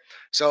 Okay.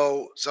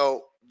 So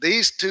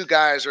these two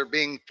guys are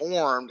being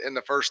formed in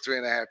the first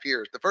 3.5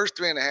 years. The first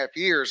 3.5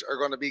 years are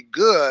going to be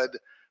good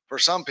for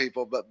some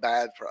people, but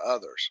bad for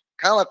others.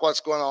 Kind of like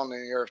what's going on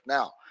in the earth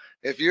now.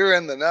 If you're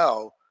in the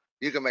know,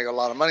 you can make a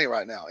lot of money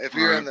right now. If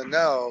you're in the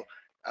know,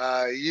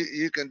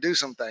 you can do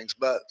some things,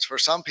 but for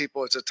some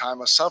people, it's a time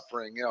of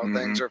suffering.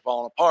 Things are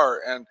falling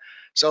apart. And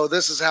so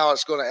this is how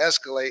it's going to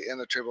escalate in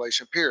the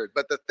tribulation period.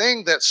 But the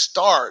thing that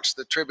starts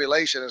the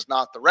tribulation is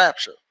not the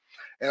rapture.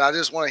 And I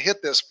just want to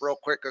hit this real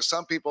quick, because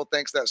some people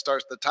think that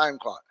starts the time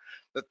clock.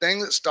 The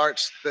thing that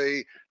starts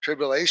the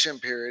tribulation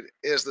period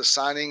is the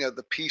signing of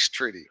the peace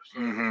treaty.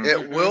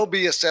 It will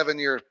be a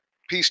 7-year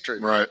peace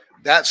treaty. Right.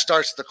 That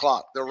starts the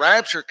clock. The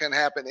rapture can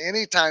happen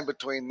anytime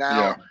between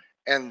now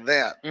and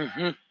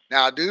then.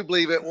 Now, I do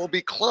believe it will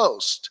be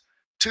close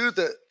to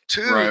the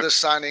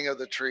signing of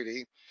the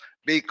treaty,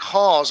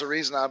 because the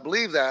reason I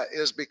believe that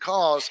is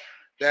because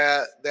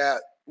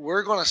that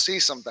we're going to see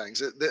some things.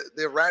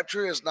 The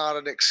rapture is not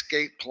an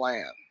escape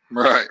plan.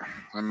 Right.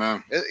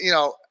 Amen.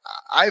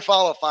 I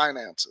follow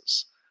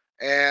finances,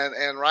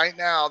 and right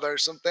now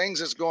there's some things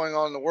that's going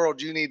on in the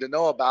world you need to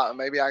know about, and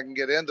maybe I can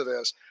get into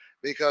this,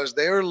 because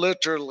they're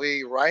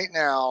literally right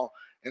now,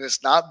 and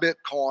it's not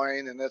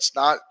Bitcoin and it's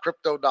not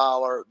crypto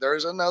dollar.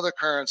 There's another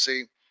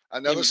currency,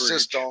 another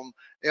system,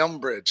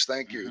 Mbridge.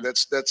 Thank you.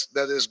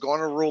 That is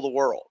going to rule the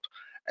world.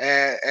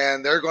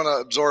 and they're going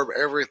to absorb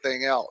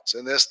everything else.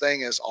 And this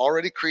thing is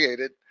already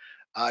created,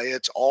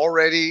 it's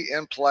already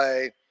in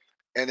play,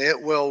 and it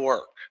will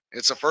work.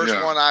 It's the first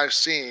Yeah. one I've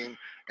seen.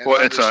 And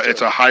Well, it's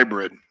understood. a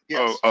hybrid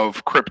Yes.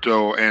 of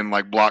crypto and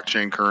like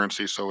blockchain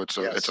currency, so it's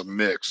a Yes. it's a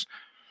mix.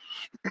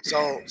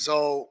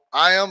 So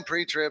I am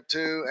pre-trib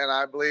too, and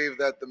I believe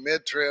that the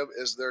mid-trib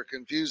is they're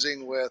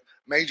confusing with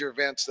major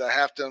events that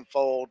have to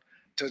unfold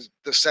to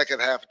the second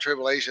half of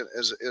tribulation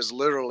is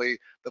literally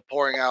the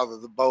pouring out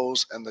of the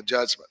bowls and the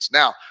judgments.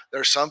 Now,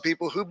 there's some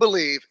people who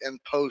believe in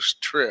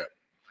post-trib.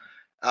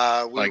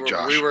 Like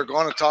Josh. We were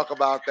going to talk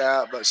about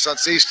that, but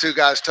since these two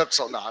guys took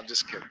so, no, I'm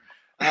just kidding.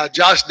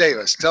 Josh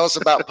Davis, tell us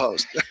about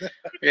post.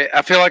 Yeah,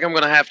 I feel like I'm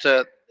going to have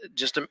to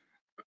just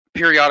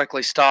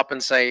periodically stop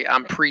and say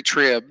I'm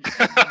pre-trib,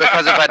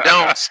 because if I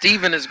don't,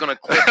 Steven is going to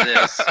clip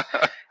this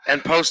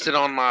and post it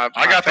on my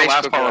I got the Facebook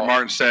last part where wall.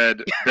 Martin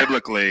said,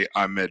 biblically,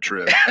 I'm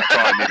mid-trib. That's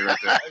all I needed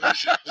right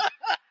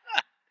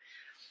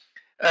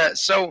there.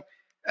 So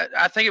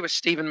I think it was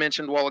Steven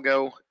mentioned a while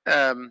ago.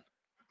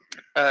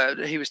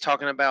 He was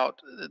talking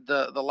about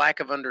the lack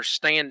of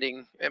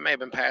understanding. It may have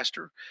been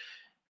Pastor,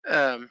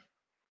 and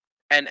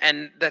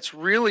that's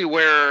really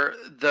where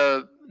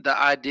the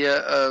idea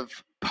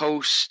of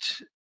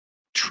post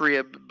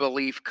trib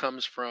belief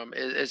comes from.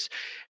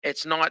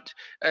 It's not.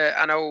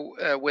 I know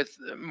with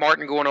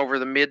Martin going over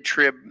the mid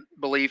trib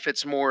belief,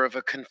 it's more of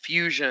a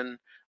confusion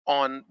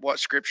on what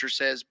Scripture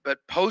says, but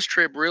post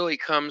trib really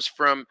comes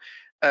from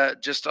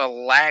just a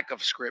lack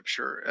of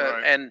Scripture,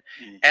 Right.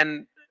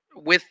 and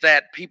with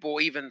that,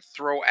 people even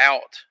throw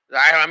out.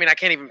 I mean, I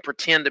can't even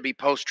pretend to be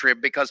post trib,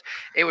 because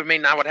it would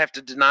mean I would have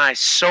to deny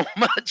so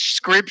much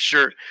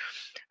Scripture.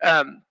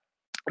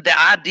 The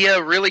idea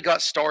really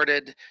got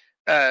started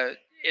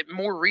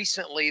more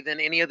recently than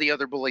any of the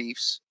other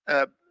beliefs.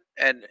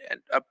 And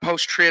a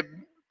post-trib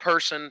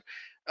person,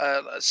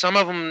 some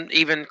of them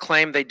even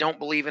claim they don't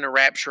believe in a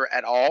rapture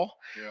at all.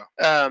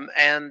 Yeah.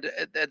 And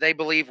they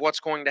believe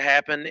what's going to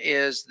happen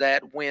is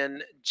that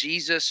when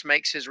Jesus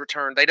makes his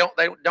return, they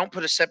don't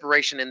put a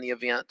separation in the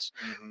events.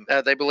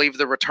 Mm-hmm. They believe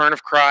the return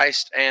of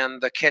Christ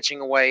and the catching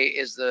away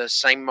is the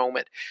same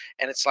moment,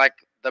 and it's like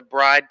the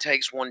bride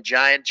takes one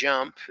giant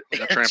jump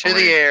Like a into trampoline.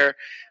 the air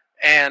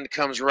and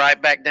comes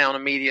right back down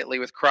immediately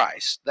with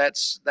Christ.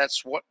 That's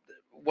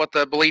what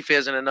the belief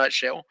is in a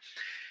nutshell.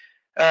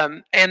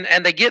 And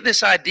they get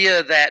this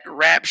idea that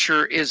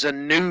rapture is a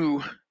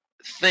new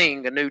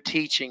thing, a new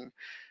teaching,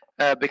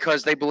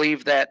 because they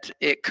believe that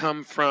it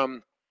come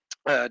from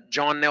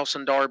John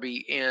Nelson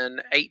Darby in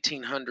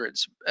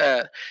 1800s.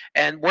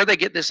 And where they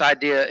get this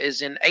idea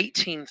is in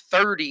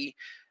 1830.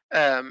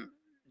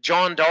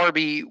 John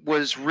Darby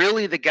was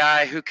really the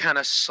guy who kind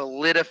of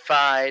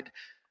solidified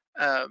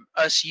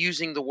us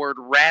using the word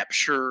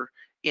rapture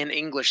in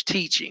English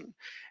teaching.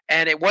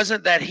 And it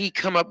wasn't that he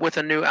come up with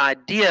a new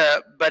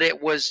idea, but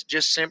it was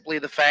just simply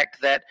the fact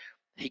that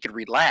he could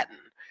read Latin.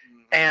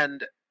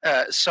 And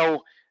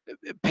so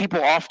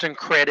people often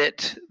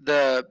credit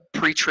the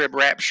pre-trib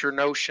rapture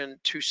notion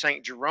to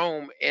St.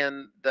 Jerome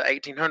in the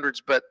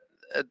 1800s, but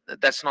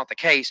that's not the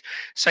case.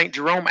 St.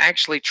 Jerome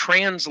actually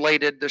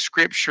translated the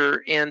Scripture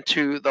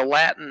into the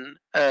Latin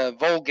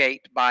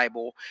Vulgate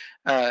Bible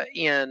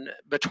in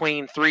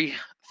between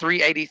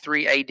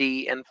 383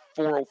 AD and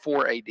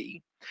 404 AD.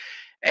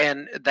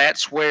 And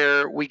that's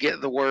where we get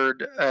the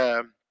word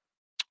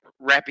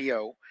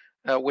rapio,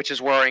 which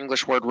is where our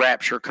English word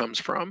rapture comes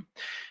from.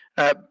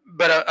 But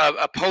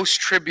a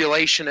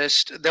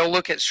post-tribulationist, they'll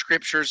look at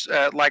scriptures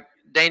like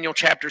Daniel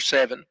chapter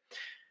 7.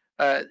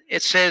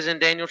 It says in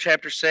Daniel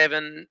chapter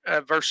 7,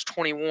 verse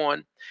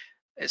 21,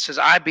 it says,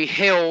 I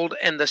beheld,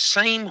 and the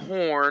same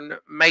horn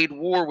made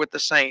war with the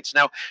saints.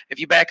 Now, if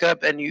you back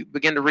up and you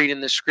begin to read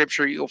in this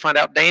scripture, you'll find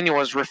out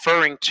Daniel is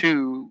referring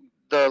to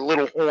the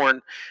little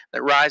horn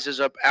that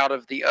rises up out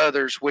of the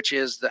others, which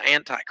is the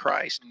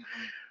Antichrist.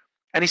 Mm-hmm.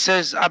 And he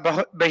says, I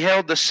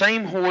beheld the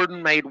same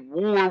horn made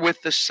war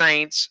with the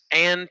saints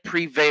and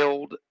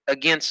prevailed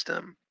against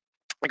them.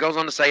 It goes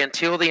on to say,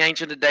 until the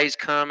Ancient of Days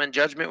come and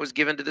judgment was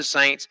given to the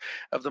saints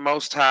of the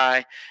Most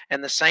High,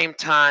 and the same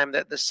time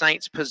that the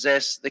saints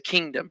possess the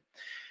kingdom.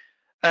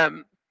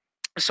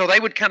 So they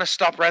would kind of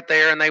stop right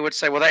there, and they would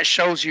say, well, that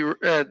shows you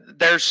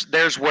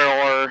there's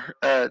where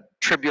our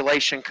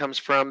tribulation comes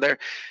from there.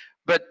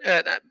 But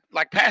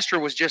like Pastor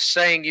was just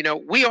saying,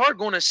 we are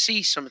going to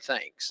see some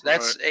things.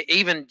 That's right.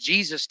 Even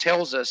Jesus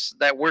tells us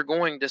that we're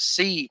going to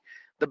see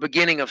the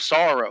beginning of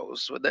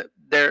sorrows. That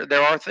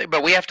there are things,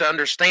 but we have to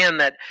understand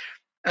that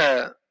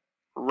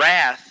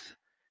wrath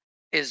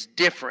is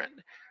different.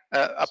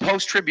 A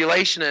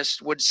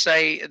post-tribulationist would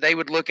say they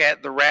would look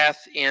at the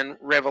wrath in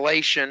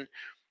Revelation,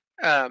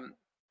 and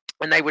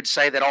they would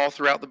say that all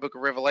throughout the book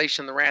of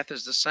Revelation, the wrath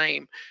is the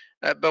same.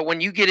 But when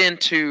you get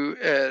into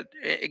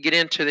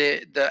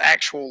the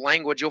actual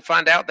language, you'll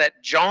find out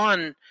that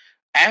John,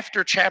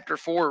 after chapter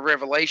 4 of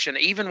Revelation,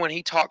 even when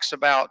he talks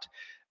about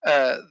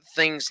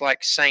things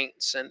like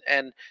saints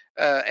and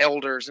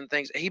elders and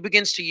things, he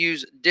begins to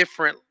use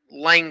different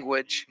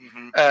language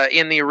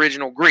in the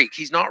original Greek.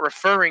 He's not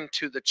referring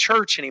to the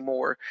church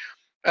anymore,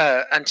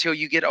 until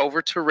you get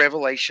over to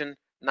Revelation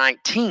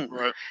 19.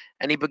 Right.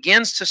 And he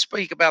begins to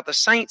speak about the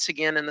saints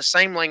again in the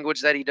same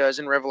language that he does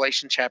in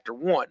Revelation chapter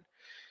 1.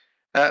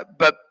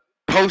 But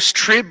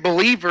post-trib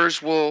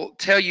believers will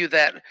tell you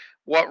that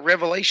what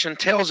Revelation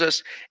tells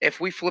us, if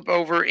we flip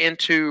over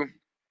into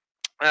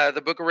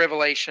the book of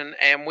Revelation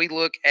and we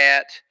look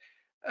at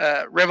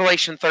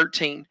Revelation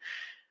 13,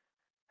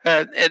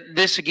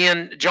 this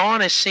again,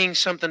 John is seeing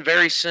something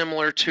very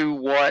similar to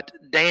what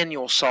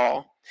Daniel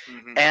saw.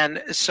 Mhm.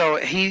 And so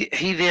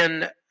he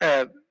then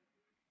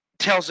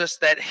tells us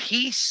that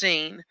he's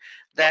seen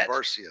that. What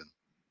verse in?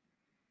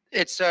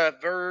 It's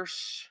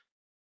verse,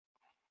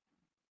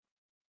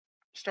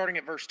 starting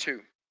at verse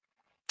 2.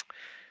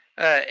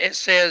 It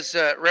says,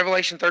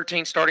 Revelation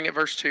 13, starting at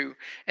verse 2,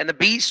 "And the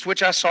beast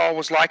which I saw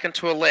was like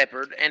unto a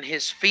leopard, and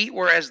his feet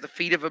were as the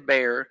feet of a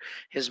bear,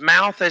 his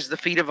mouth as the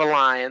feet of a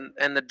lion,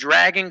 and the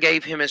dragon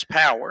gave him his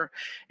power,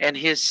 and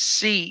his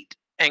seat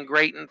and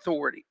great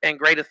authority.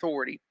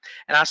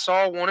 And I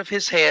saw one of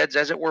his heads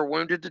as it were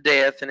wounded to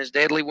death, and his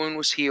deadly wound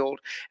was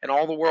healed, and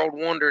all the world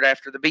wondered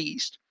after the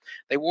beast.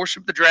 They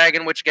worshiped the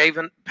dragon which gave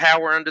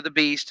power unto the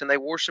beast, and they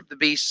worshiped the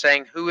beast,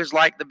 saying, Who is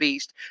like the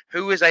beast?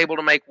 Who is able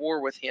to make war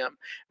with him?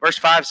 Verse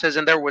 5 says,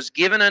 And there was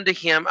given unto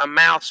him a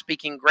mouth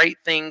speaking great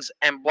things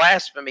and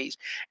blasphemies,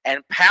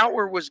 and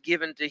power was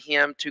given to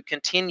him to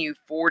continue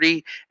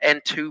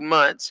 42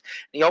 months.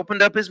 And he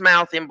opened up his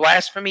mouth in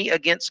blasphemy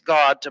against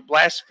God, to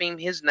blaspheme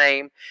his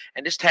name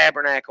and his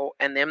tabernacle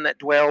and them that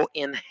dwell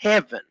in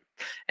heaven.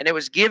 And it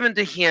was given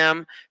to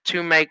him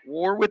to make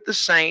war with the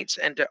saints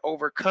and to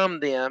overcome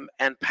them,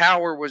 and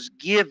power was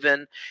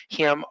given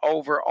him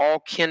over all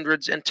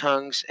kindreds and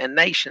tongues and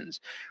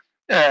nations."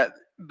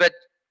 But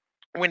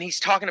when he's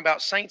talking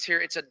about saints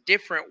here, it's a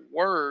different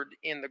word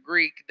in the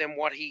Greek than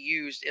what he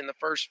used in the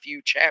first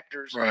few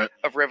chapters Right.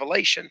 of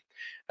Revelation.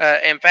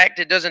 In fact,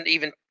 it doesn't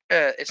even,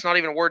 it's not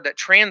even a word that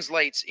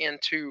translates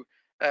into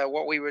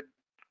what we would,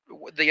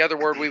 the other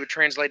word we would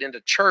translate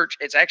into church.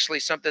 It's actually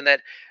something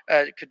that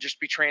could just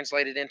be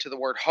translated into the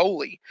word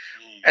holy.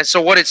 And so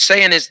what it's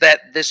saying is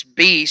that this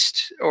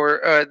beast,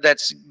 or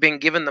that's been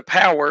given the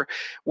power,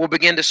 will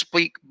begin to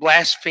speak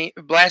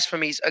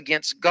blasphemies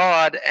against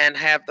God and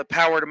have the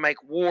power to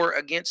make war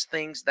against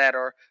things that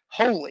are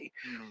holy.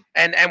 Mhm.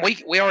 And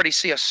we already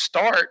see a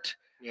start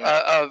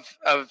Yeah.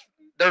 of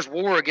there's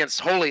war against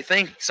holy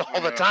things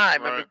all the Yeah,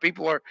 time. I mean, right.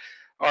 people are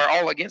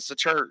all against the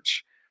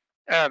church.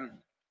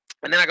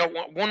 And then I got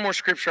one more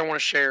scripture I want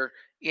to share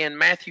in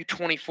Matthew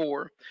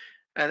 24.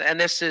 And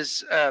this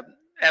is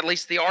at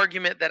least the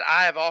argument that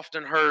I have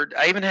often heard.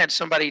 I even had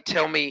somebody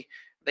tell me,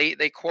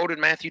 they quoted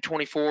Matthew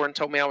 24 and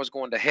told me I was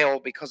going to hell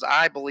because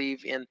I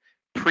believe in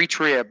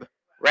pre-trib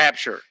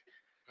rapture.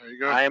 There you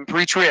go. I am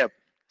pre-trib,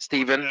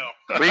 Stephen.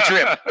 Yeah.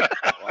 Pre-trib.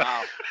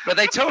 Wow. But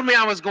they told me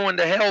I was going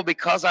to hell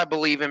because I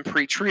believe in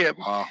pre-trib.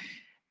 Wow.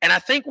 And I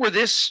think where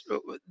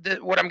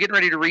what I'm getting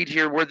ready to read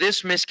here, where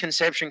this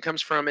misconception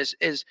comes from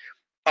is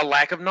a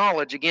lack of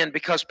knowledge, again,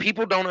 because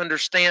people don't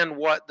understand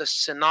what the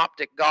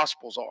synoptic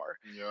gospels are.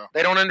 Yeah.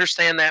 They don't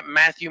understand that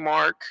Matthew,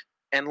 Mark,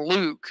 and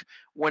Luke,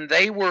 when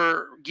they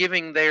were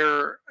giving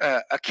their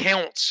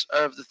accounts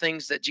of the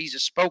things that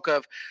Jesus spoke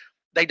of,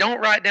 they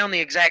don't write down the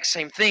exact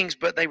same things,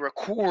 but they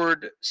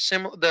record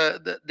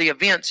the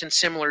events in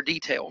similar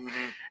detail.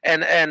 Mhm.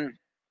 And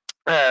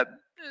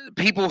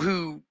people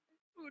who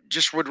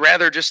just would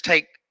rather just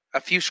take a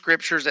few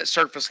scriptures at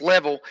surface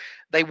level,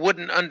 they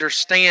wouldn't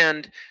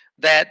understand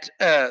that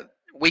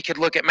we could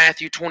look at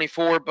Matthew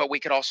 24, but we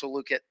could also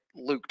look at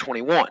Luke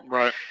 21.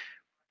 Right.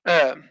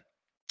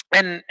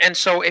 And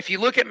so if you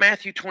look at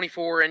Matthew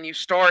 24 and you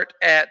start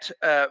at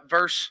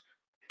verse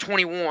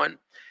 21,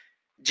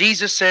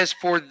 Jesus says,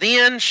 "For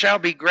then shall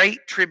be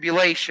great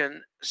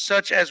tribulation,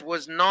 such as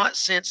was not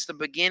since the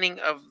beginning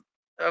of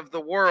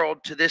the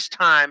world to this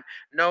time,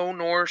 no,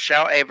 nor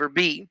shall ever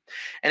be.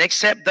 And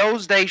except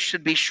those days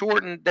should be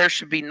shortened, there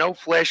should be no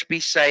flesh be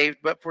saved,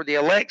 but for the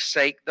elect's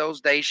sake those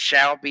days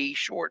shall be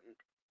shortened.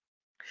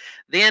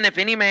 Then if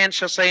any man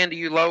shall say unto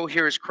you, Lo,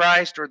 here is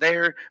Christ, or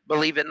there,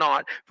 believe it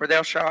not. For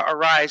there shall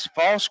arise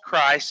false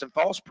Christs and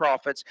false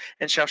prophets,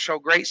 and shall show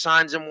great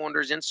signs and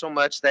wonders,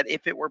 insomuch that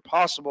if it were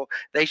possible,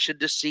 they should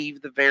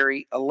deceive the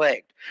very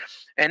elect."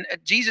 And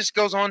Jesus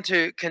goes on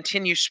to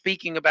continue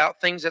speaking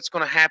about things that's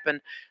going to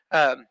happen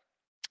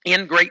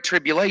in great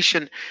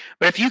tribulation.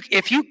 But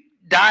if you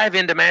dive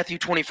into Matthew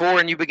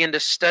 24 and you begin to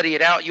study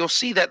it out, you'll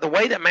see that the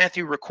way that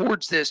Matthew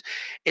records this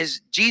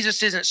is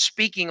Jesus isn't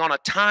speaking on a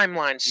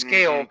timeline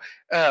scale,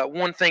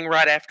 one thing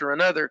right after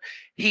another.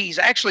 He's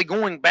actually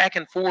going back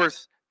and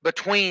forth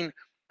between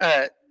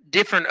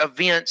different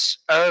events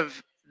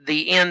of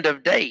the end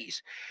of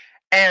days.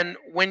 And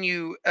when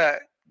you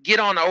get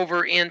on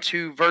over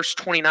into verse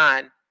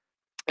 29,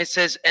 it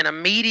says, "And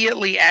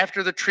immediately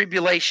after the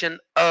tribulation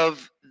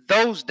of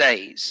those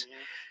days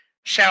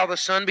shall the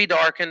sun be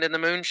darkened, and the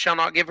moon shall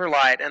not give her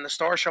light, and the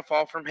stars shall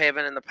fall from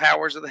heaven, and the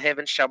powers of the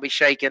heavens shall be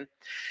shaken."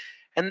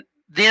 And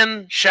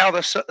Then shall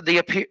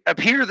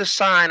appear the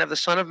sign of the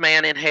Son of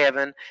Man in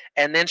heaven,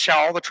 and then shall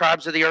all the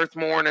tribes of the earth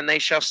mourn, and they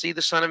shall see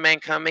the Son of Man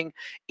coming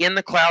in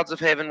the clouds of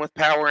heaven with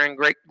power and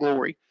great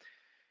glory.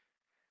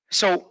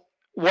 So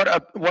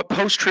what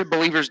post-trib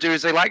believers do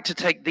is they like to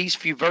take these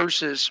few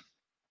verses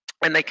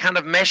and they kind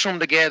of mesh them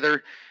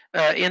together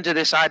into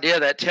this idea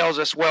that tells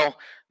us, well,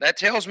 that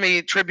tells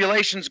me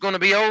tribulation's going to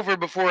be over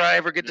before I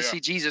ever get to see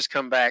Jesus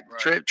come back.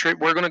 Right.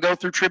 We're going to go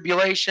through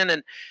tribulation,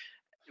 and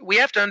we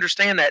have to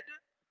understand that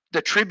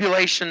the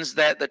tribulations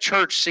that the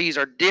church sees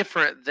are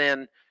different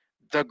than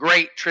the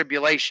Great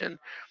Tribulation.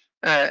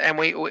 And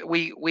we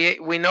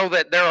know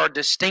that there are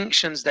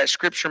distinctions that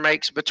Scripture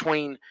makes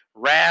between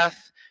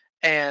wrath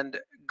and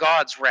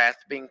God's wrath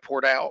being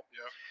poured out.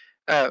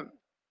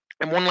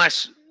 And one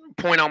last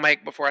point I'll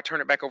make before I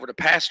turn it back over to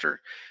Pastor.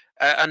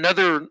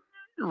 Another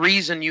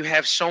reason you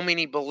have so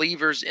many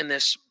believers in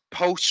this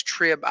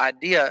post-trib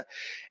idea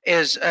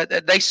is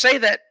they say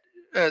that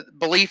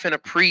belief in a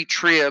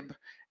pre-trib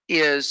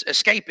is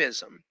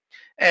escapism.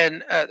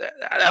 And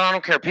I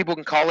don't care. People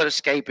can call it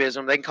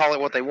escapism. They can call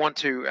it what they want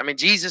to. I mean,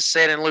 Jesus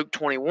said in Luke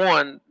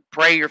 21,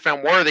 pray you're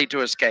found worthy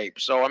to escape.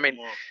 So, I mean,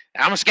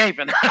 I'm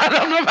escaping. I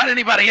don't know about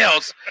anybody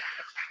else.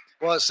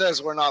 Well, it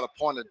says we're not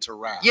appointed to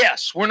wrath.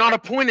 Yes, we're not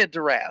appointed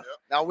to wrath.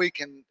 Now we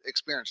can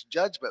experience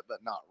judgment,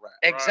 but not wrath.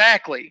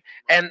 Exactly.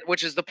 And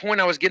which is the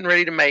point I was getting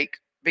ready to make,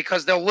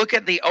 because they'll look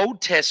at the Old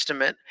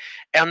Testament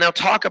and they'll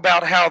talk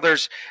about how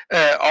there's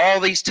all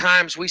these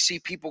times we see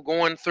people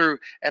going through,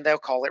 and they'll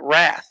call it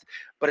wrath.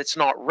 But it's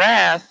not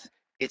wrath,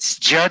 it's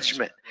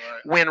judgment.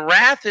 Right. When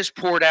wrath is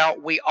poured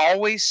out, we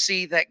always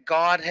see that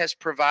God has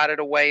provided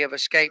a way of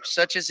escape,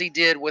 such as he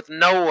did with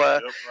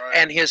Noah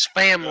and his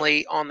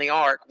family on the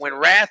ark. When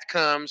wrath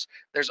comes,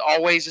 there's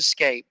always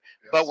escape.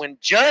 Yes. But when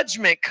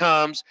judgment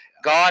comes,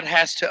 God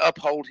has to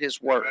uphold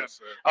his word.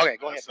 Okay,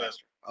 go ahead,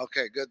 Pastor.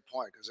 Okay, good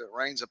point, because it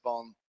rains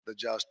upon the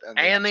just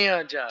And the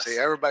unjust. See,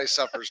 everybody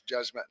suffers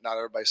judgment, not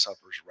everybody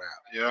suffers wrath.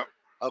 Yeah.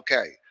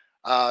 Okay,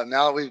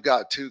 now that we've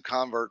got two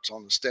converts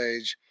on the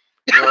stage,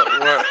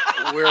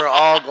 we're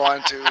all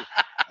going to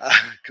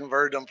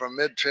convert them from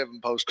mid-trib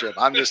and post-trib.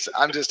 I'm just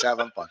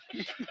having fun.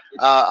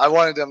 I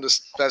wanted them to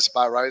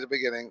specify right at the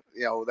beginning.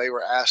 You know, they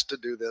were asked to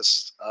do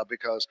this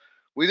because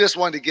we just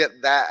wanted to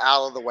get that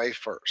out of the way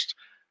first.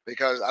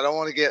 Because I don't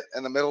want to get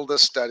in the middle of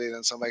this study and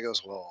then somebody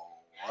goes, well,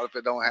 what if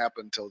it don't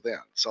happen till then?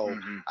 So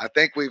I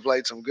think we've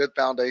laid some good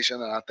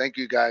foundation, and I thank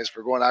you guys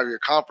for going out of your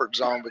comfort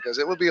zone, because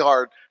it would be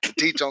hard to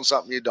teach on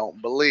something you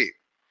don't believe.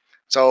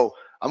 So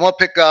I'm going to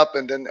pick up,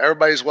 and then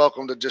everybody's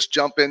welcome to just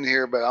jump in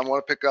here, but I'm going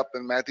to pick up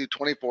in Matthew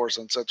 24,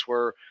 since that's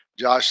where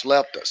Josh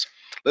left us.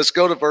 Let's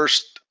go to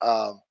verse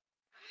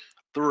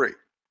 3,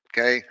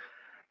 okay?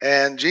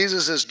 And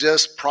Jesus has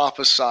just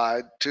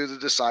prophesied to the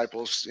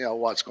disciples, you know,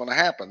 what's going to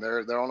happen.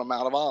 They're on the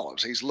Mount of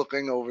Olives. He's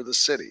looking over the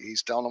city.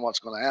 He's telling them what's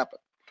going to happen.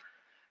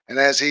 And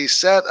as he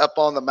sat up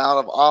on the Mount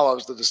of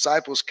Olives, the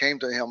disciples came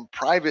to him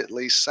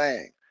privately,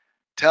 saying,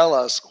 tell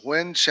us,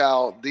 when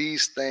shall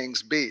these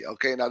things be?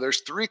 Okay, now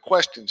there's 3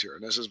 questions here,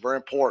 and this is very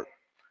important.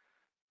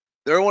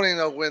 They're wanting to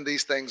know when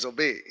these things will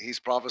be. He's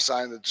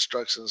prophesying the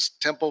destruction of the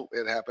temple.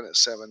 It happened at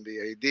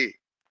 70 AD.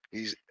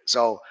 He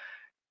said,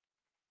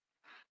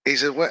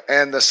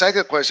 and the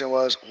second question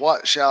was,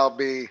 what shall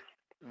be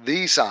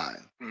the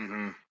sign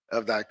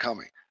of that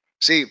coming?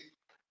 See,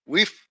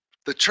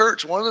 the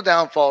church, one of the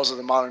downfalls of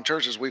the modern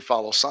church is we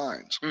follow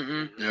signs.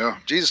 Yeah.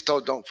 Jesus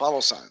told, don't follow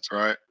signs.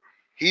 Right.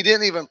 He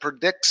didn't even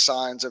predict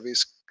signs of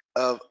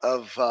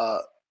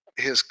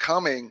his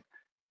coming.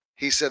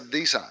 He said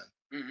the sign.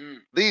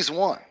 These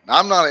one. Now,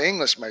 I'm not an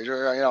English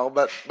major, you know,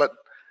 but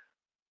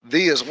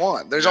the is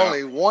one. There's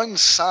only one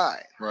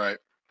sign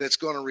that's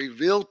going to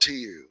reveal to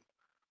you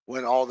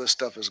when all this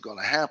stuff is going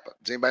to happen.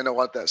 Does anybody know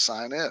what that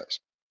sign is?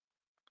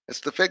 It's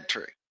the fig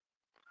tree.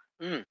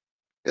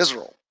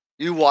 Israel.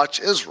 You watch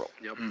Israel,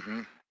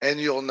 and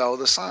you'll know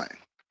the sign.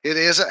 It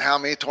isn't how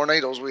many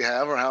tornadoes we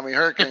have or how many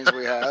hurricanes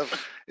we have.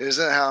 It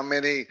isn't how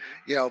many,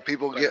 you know,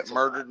 people get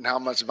murdered and how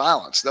much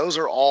violence. Those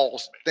are all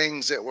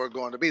things that were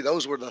going to be.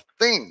 Those were the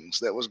things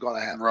that was going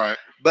to happen. Right.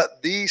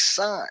 But the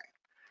sign.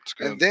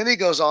 And then he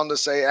goes on to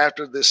say,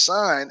 after this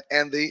sign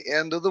and the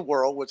end of the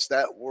world, which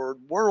that word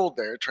world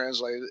there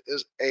translated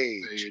is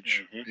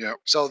age. Yep.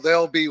 So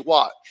there'll be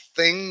what?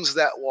 Things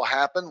that will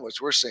happen,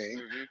 which we're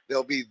seeing.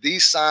 There'll be the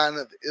sign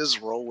of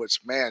Israel, which,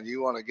 man,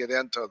 you want to get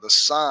into the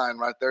sign.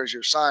 Right there's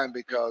your sign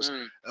because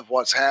of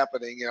what's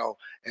happening, you know.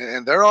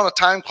 And they're on a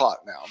time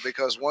clock now,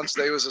 because once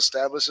they was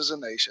established as a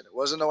nation, it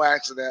wasn't no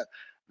accident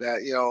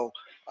that, you know,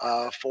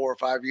 4 or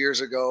 5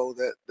 years ago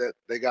that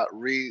they got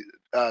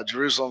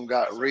Jerusalem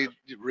got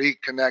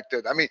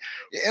reconnected. I mean,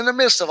 in the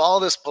midst of all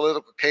this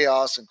political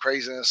chaos and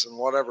craziness and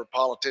whatever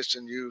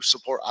politician you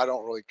support, I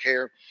don't really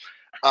care,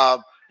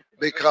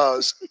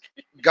 because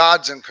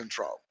God's in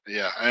control.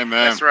 Yeah,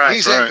 amen. That's right.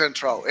 He's in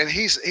control, and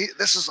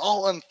this is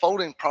all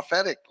unfolding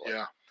prophetically.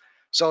 Yeah.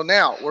 So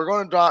now we're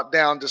going to drop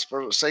down, just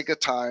for the sake of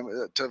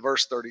time, to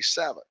verse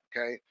 37.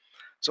 Okay.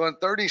 So in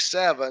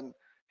 37,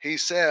 he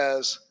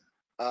says,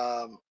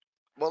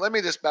 well, let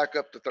me just back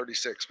up to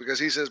 36 because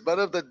he says, but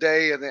of the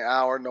day and the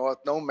hour knoweth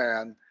no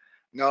man,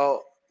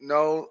 no,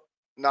 no,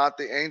 not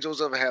the angels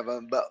of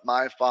heaven, but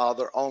my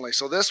Father only.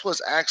 So this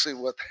was actually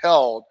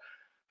withheld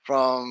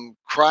from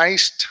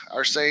Christ,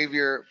 our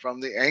Savior,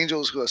 from the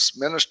angels who has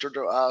ministered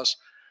to us.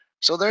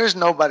 So there's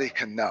nobody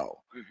can know.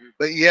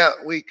 But yet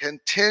we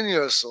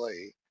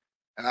continuously,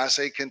 and I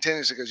say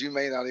continuously because you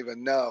may not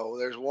even know,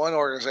 there's one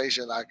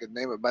organization, I could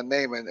name it by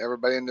name, and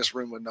everybody in this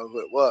room would know who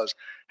it was,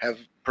 have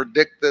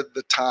predicted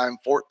the time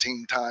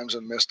 14 times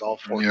and missed all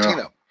 14 of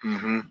them.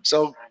 Mm-hmm.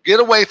 So get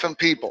away from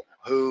people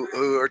who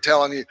are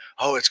telling you,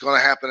 oh, it's going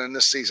to happen in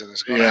this season.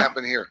 It's going to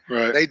happen here.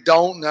 Right. They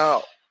don't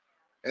know.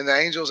 And the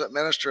angels that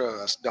minister to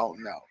us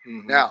don't know.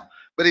 Now,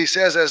 but he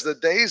says, as the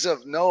days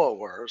of Noah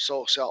were,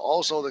 so shall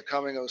also the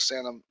coming of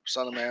the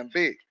Son of Man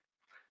be.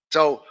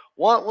 So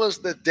what was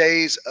the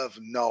days of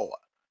Noah?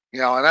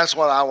 You know, and that's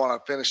what I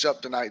want to finish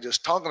up tonight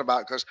just talking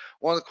about, because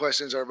one of the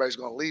questions everybody's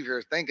going to leave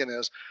here thinking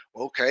is,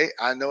 okay,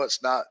 I know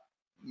it's not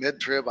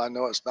mid-trib, I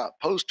know it's not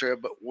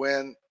post-trib, but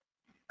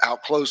how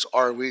close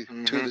are we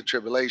to the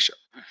tribulation?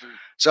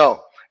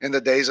 So in the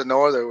days of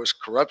Noah, there was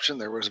corruption,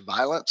 there was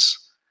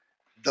violence.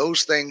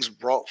 Those things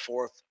brought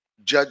forth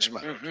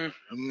judgment,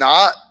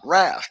 not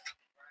wrath.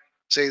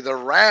 See, the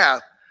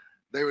wrath,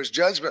 there was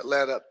judgment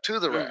led up to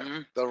the wrath.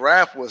 The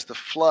wrath was the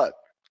flood,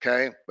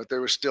 okay? But there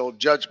was still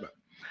judgment.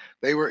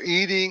 They were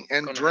eating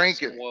and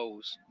drinking.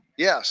 Woes.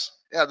 Yes.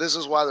 Yeah, this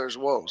is why there's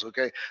woes,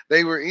 okay?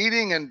 They were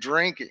eating and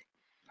drinking,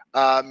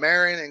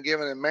 marrying and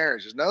giving in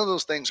marriages. None of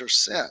those things are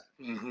sin,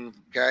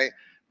 okay?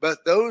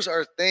 But those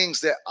are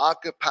things that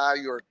occupy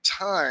your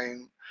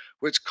time,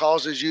 which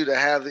causes you to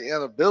have the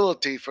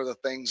inability for the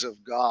things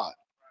of God.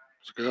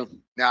 It's good.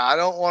 Now, I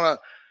don't want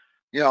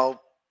to,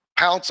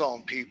 pounce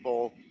on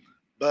people,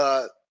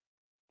 but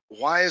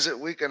why is it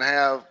we can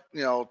have,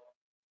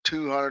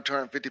 200,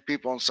 250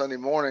 people on Sunday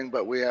morning,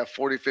 but we have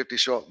 40, 50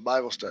 show up in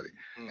Bible study,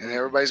 and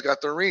everybody's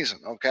got their reason.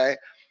 Okay.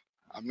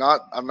 I'm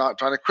not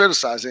trying to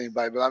criticize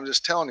anybody, but I'm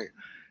just telling you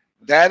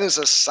that is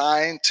a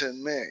sign to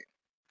me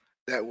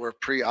that we're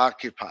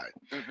preoccupied.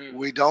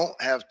 We don't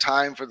have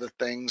time for the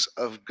things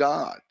of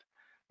God.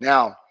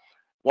 Now,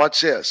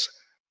 watch this.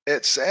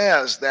 It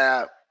says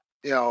that,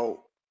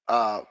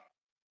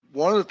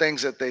 one of the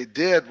things that they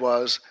did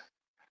was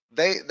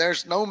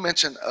there's no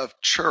mention of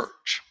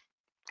church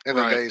in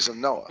the days of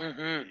Noah.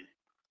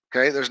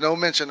 Okay, there's no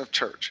mention of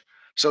church.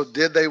 So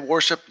did they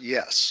worship?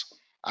 Yes.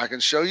 I can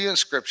show you in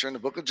scripture in the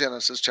book of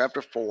Genesis,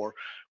 chapter 4,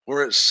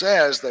 where it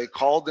says they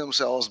called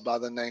themselves by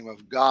the name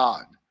of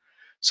God.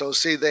 So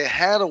see, they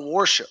had a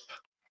worship,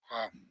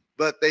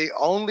 but they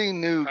only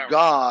knew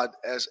God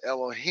as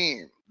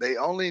Elohim. They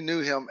only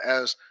knew him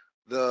as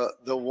the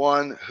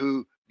one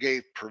who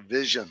gave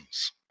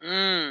provisions.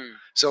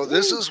 So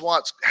this is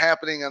what's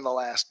happening in the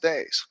last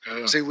days.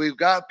 See, we've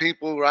got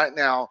people right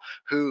now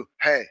who,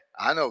 hey,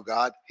 I know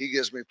God. He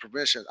gives me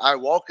permission. I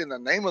walk in the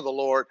name of the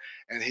Lord,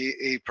 and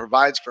he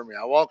provides for me.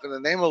 I walk in the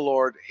name of the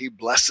Lord. He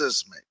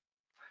blesses me.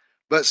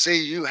 But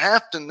see, you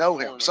have to know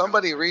him.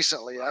 Somebody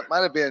recently, it might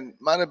have been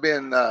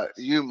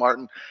you,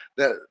 Martin,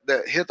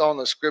 that hit on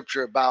the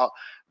scripture about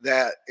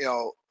that.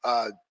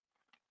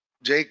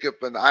 Jacob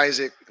and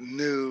Isaac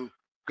knew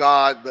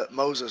God, but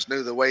Moses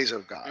knew the ways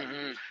of God.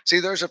 See,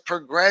 there's a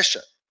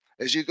progression.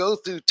 As you go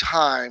through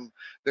time,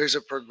 there's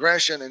a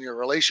progression in your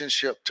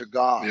relationship to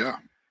God. Yeah.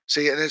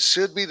 See, and it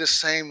should be the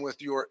same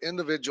with your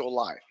individual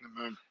life.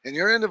 In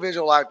your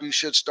individual life, you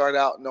should start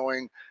out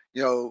knowing,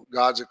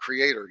 God's a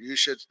creator. You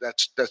should,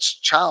 that's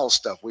child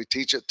stuff. We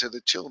teach it to the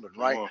children,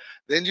 right?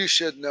 Then you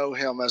should know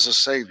him as a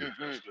savior.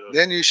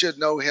 Then you should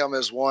know him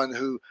as one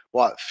who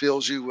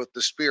fills you with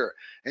the Spirit.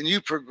 And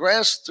you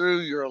progress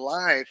through your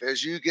life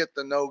as you get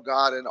to know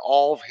God in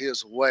all of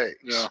his ways.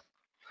 Yeah.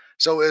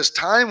 So as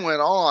time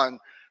went on,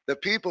 the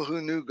people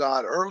who knew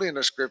God early in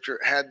the scripture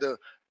had to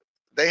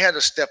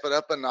step it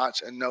up a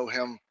notch and know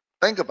him.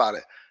 Think about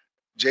it.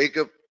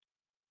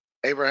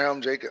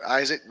 Abraham, Jacob,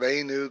 Isaac,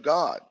 they knew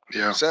God.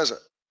 Yeah. It says it.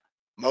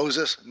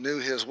 Moses knew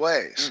his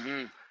ways.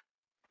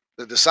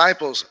 The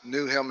disciples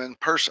knew him in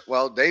person.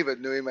 Well, David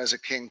knew him as a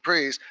king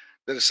priest.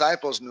 The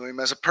disciples knew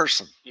him as a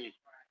person.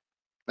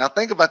 Now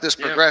think about this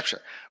progression.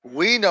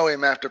 We know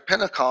him after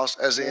Pentecost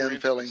as the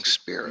infilling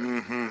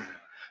Spirit.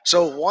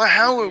 So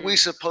how are we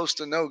supposed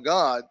to know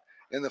God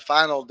in the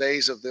final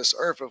days of this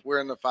earth if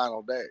we're in the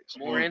final days?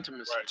 More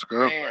intimacy. Let's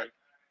go. Man.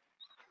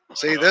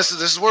 See, this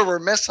is where we're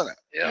missing it.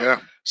 Yeah.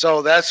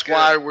 So that's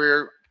why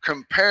we're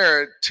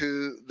compared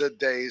to the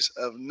days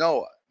of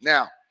Noah.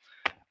 Now,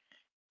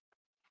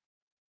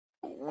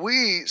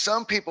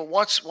 some people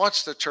watch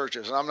the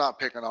churches, and I'm not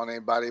picking on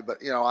anybody, but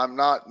I'm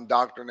not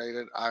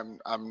indoctrinated. I'm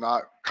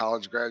not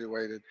college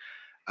graduated.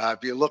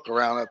 If you look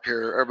around up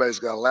here, everybody's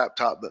got a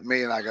laptop, but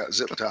me, and I got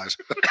zip ties.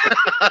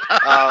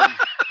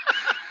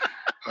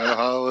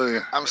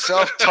 Hallelujah. I'm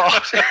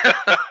self-taught.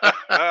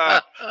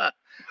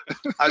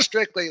 I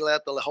strictly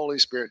let the Holy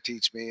Spirit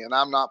teach me, and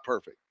I'm not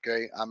perfect.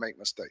 Okay, I make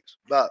mistakes,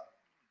 but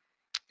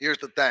here's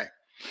the thing.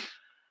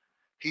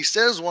 He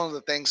says one of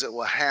the things that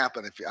will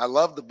happen I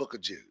love the book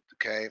of Jude.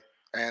 Okay,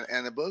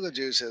 And the book of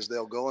Jude says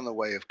they'll go in the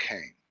way of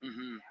Cain.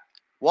 Mm-hmm.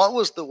 What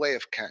was the way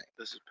of Cain?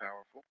 This is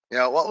powerful.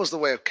 Yeah, what was the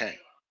way of Cain?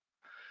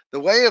 The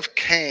way of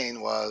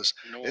Cain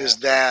is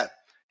that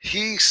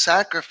he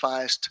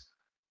sacrificed,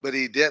 but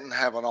he didn't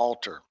have an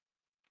altar.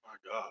 My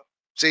God.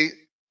 See,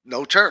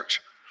 no church.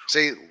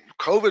 See,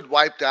 COVID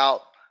wiped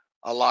out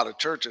a lot of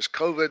churches.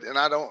 COVID, and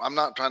I'm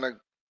not trying to,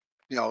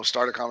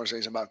 start a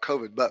conversation about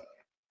COVID, but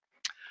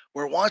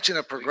we're watching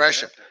a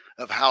progression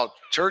of how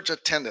church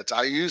attendance.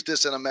 I used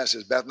this in a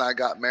message. Beth and I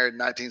got married in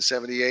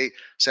 1978.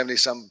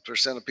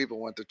 70% of people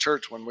went to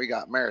church when we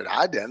got married.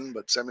 I didn't,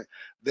 but 70.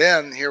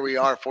 Then here we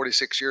are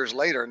 46 years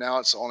later. Now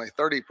it's only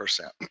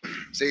 30%.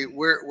 See,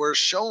 we're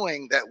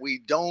showing that we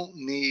don't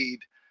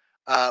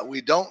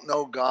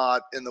know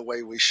God in the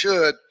way we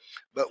should,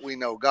 but we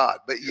know God.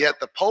 But yet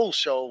the polls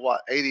show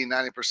what 80,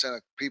 90%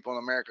 of people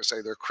in America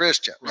say they're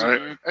Christians.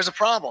 Right. There's a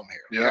problem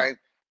here. Yeah. Okay.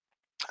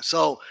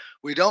 So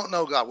we don't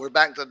know God. We're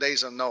back to the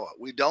days of Noah.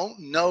 We don't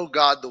know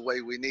God the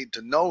way we need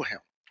to know him.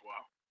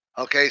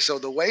 Wow. Okay. So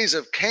the ways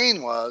of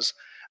Cain was,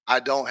 I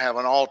don't have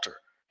an altar.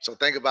 So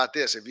think about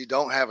this. If you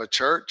don't have a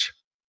church,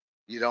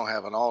 you don't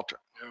have an altar.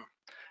 Yeah.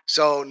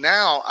 So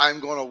now I'm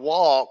going to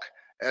walk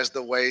as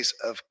the ways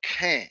of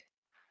Cain.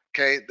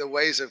 Okay. The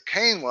ways of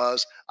Cain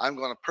was, I'm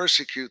going to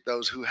persecute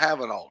those who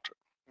have an altar.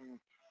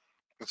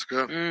 That's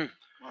good.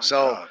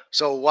 So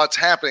what's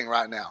happening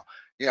right now?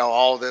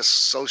 All this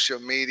social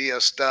media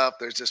stuff.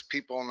 There's just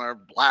people in there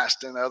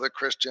blasting other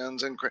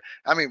Christians, and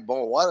I mean,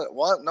 boy,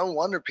 what? No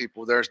wonder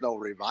there's no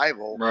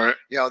revival. Right.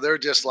 They're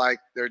just like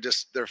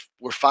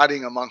we're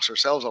fighting amongst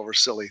ourselves over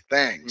silly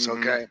things.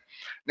 Mm-hmm. Okay.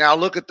 Now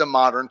look at the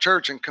modern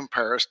church and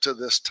compare us to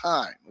this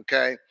time.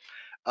 Okay.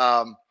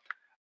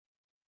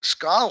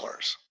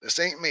 Scholars. This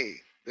ain't me.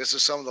 This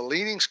is some of the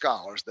leading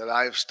scholars that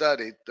I've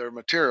studied their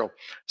material,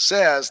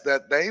 says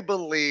that they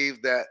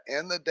believe that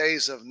in the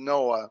days of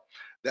Noah,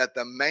 that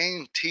the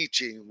main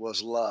teaching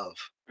was love.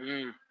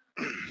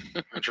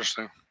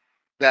 Interesting.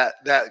 That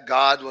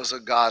God was a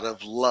God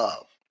of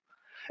love.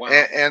 Wow.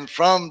 And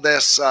from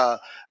this love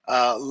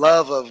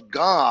of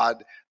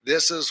God,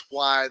 this is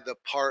why the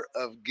part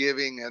of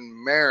giving and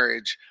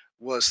marriage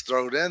was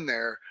thrown in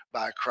there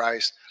by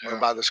Christ or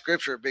by the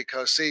scripture.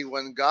 Because see,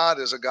 when God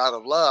is a God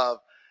of love,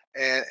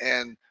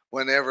 and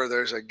whenever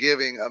there's a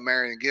giving, a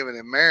marrying, and giving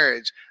in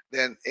marriage,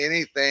 then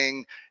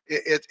anything,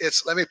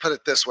 it's, let me put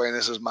it this way, and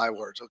this is my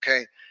words,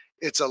 okay?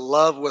 It's a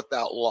love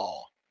without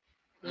law.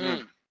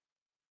 Mm.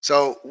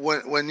 So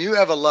when you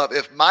have a love,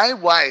 if my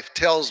wife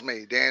tells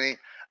me, Danny,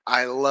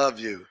 I love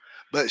you,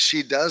 but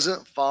she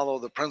doesn't follow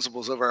the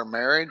principles of our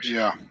marriage,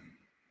 yeah,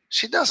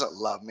 she doesn't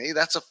love me.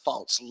 That's a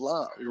false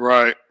love.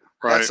 Right.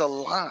 That's a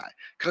lie,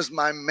 because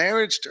my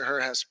marriage to her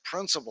has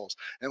principles.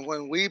 And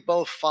when we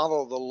both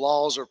follow the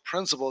laws or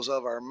principles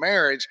of our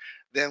marriage,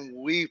 then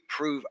we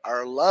prove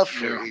our love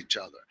for each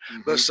other.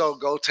 Mm-hmm. But so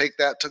go take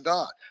that to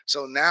God.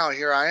 So now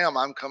here I am.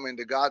 I'm coming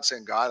to God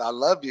saying, God, I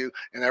love you.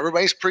 And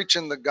everybody's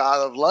preaching the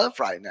God of love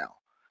right now.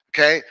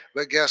 Okay.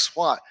 But guess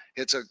what?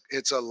 It's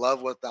a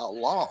love without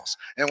laws.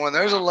 And when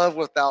there's a love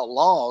without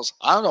laws,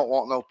 I don't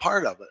want no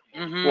part of it.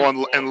 Mm-hmm.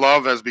 Well, and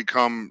love has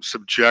become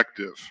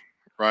subjective,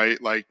 right?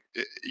 Like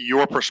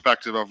your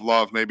perspective of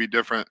love may be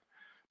different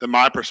than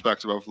my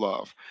perspective of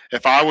love.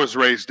 If I was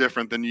raised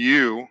different than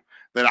you,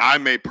 then I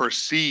may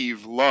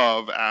perceive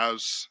love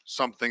as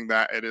something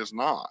that it is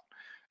not.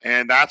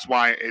 And that's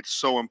why it's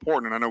so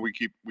important. And I know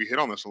we hit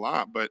on this a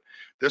lot, but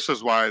this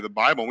is why the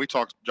Bible, and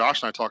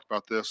Josh and I talked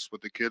about this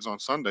with the kids on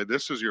Sunday.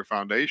 This is your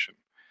foundation.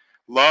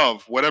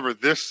 Love, whatever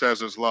this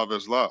says is love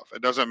is love.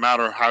 It doesn't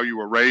matter how you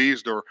were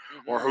raised or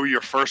who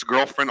your first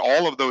girlfriend,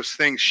 all of those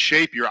things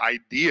shape your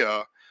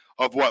idea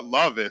of what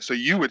love is. So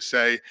you would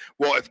say,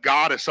 well, if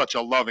God is such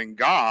a loving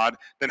God,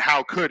 then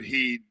how could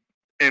he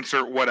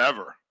insert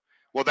whatever?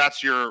 Well,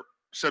 that's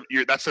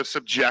that's a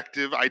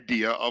subjective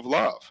idea of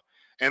love.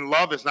 And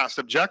love is not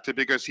subjective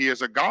because he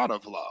is a God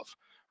of love,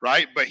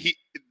 right? But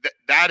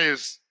that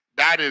is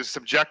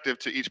subjective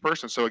to each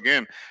person. So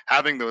again,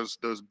 having those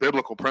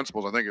biblical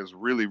principles, I think, is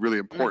really, really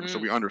important. So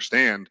we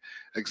understand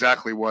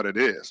exactly what it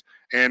is.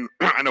 And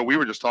I know we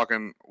were just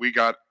talking, we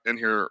got in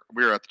here,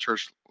 we were at the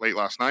church late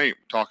last night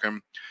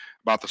talking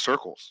about the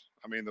circles.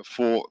 I mean, the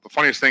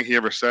funniest thing he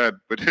ever said,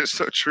 but it's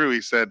so true. He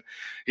said,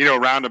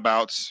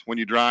 roundabouts, when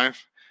you drive,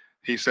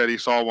 he said he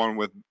saw one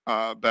with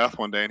Beth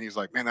one day, and he's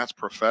like, man, that's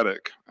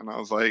prophetic. And I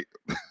was like,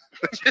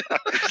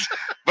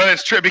 but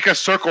it's true, because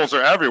circles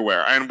are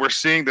everywhere, and we're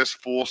seeing this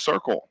full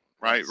circle,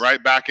 right?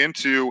 Right back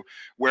into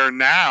where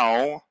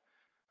now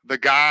the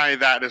guy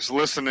that is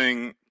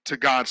listening to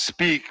God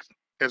speak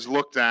is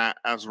looked at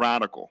as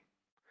radical,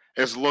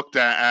 is looked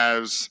at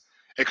as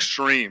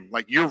extreme.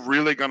 Like, you're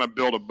really going to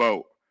build a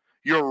boat.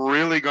 You're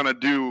really going to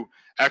do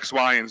X,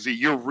 Y, and Z.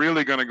 You're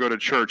really going to go to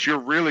church. You're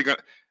really going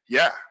to,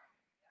 yeah.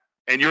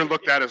 And you're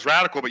looked at as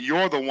radical, but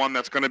you're the one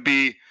that's going to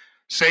be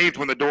saved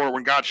when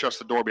God shuts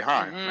the door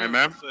behind. Mm-hmm.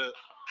 Amen.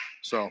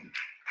 So,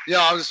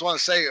 I just want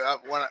to say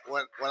when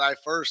I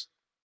first,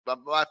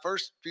 my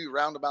first few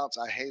roundabouts,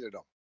 I hated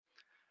them,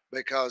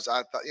 because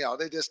I thought,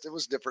 it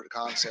was a different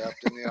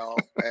concept,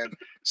 and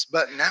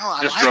but now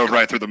I Just like drove them.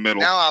 right through the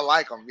middle. Now I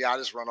like them. Yeah, I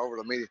just run over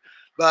the median.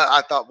 But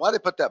I thought, why they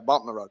put that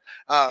bump in the road?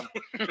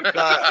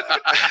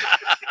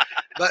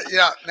 But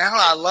now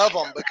I love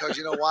them because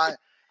you know why?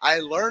 I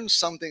learned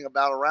something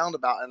about a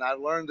roundabout, and I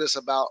learned this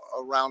about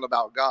a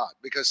roundabout God.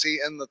 Because see,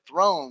 in the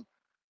throne,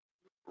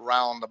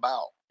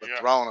 roundabout, the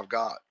throne of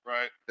God.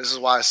 Right. This is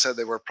why I said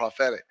they were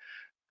prophetic.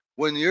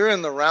 When you're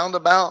in the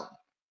roundabout,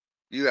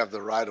 you have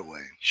the right of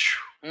way.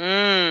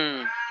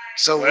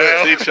 So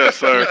Teach us,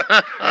 sir.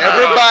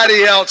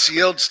 everybody else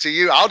yields to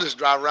you. I'll just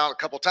drive around a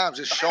couple times,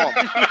 just show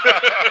them.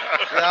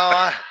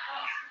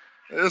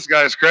 This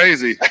guy's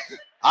crazy.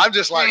 I'm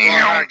just like,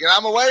 well, all right, get out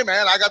of my way,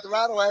 man. I got the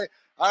right of way.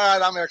 All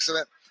right, I'm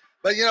excellent.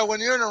 But when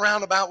you're in a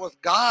roundabout with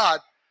God,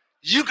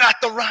 you got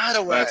the right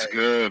of way. That's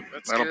good.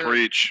 That'll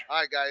preach. All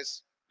right,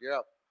 guys. You're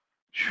up.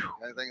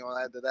 Anything you want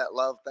to add to that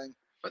love thing?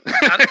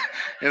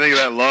 Anything of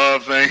that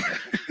love thing?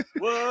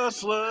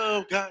 What's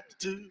love got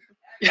to do?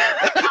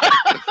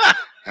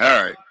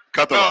 All right.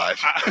 Cut the live.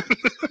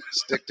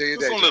 Stick to your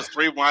This day. one is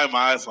 3 blind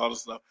mice, all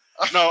this stuff.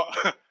 No,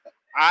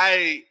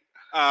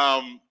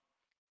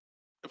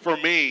 for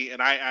me,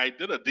 and I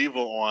did a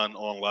Devo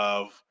on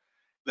love,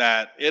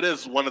 that it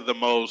is one of the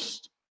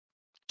most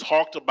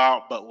talked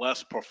about but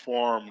less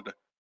performed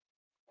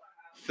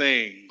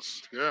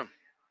things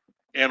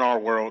in our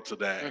world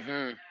today.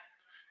 Mm-hmm.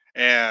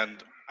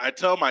 And I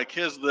tell my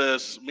kids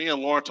this, me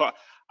and Lauren talk,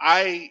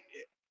 I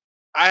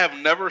have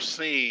never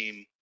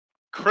seen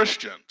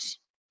Christians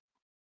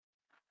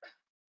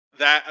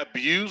that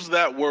abuse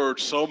that word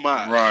so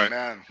much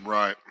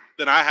Right.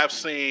 than I have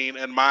seen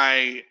in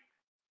my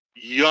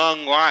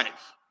young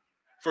life.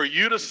 For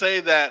you to say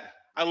that,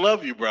 I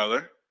love you,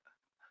 brother,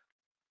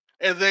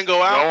 and then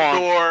go out the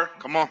door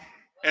Come on.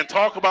 and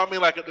talk about me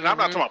like, and I'm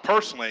not talking about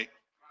personally,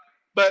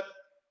 but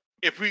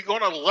if we're going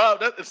to love,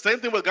 that's the same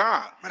thing with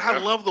God. Man, I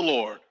love the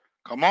Lord.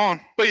 Come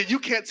on. But you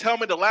can't tell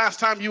me the last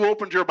time you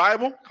opened your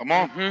Bible. Come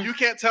on. Mm-hmm. You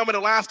can't tell me the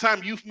last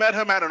time you've met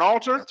him at an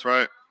altar. That's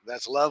right.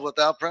 That's love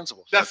without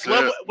principles. That's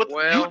love.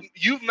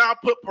 You've now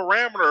put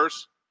parameters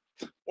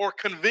or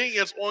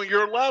convenience on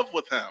your love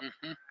with him.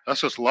 Mm-hmm.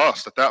 That's just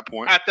lust at that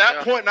point. At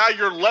that point, now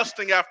you're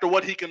lusting after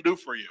what he can do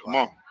for you. Come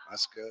on.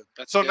 That's good.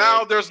 So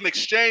now there's an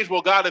exchange.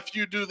 Well, God, if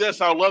you do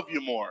this, I'll love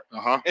you more.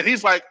 And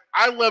he's like,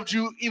 I loved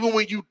you even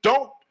when you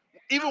don't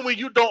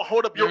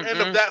hold up your end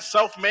of that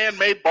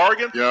self-man-made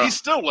bargain. He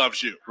still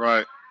loves you.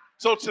 Right.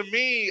 So to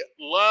me,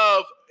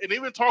 love, and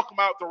even talking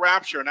about the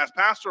rapture, and as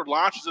Pastor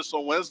launches this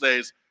on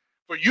Wednesdays,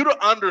 for you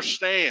to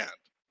understand,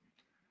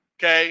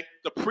 the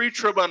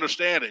pre-trib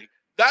understanding,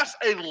 that's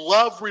a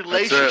love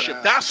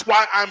relationship. That's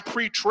why I'm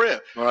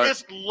pre-trib. Right.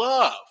 It's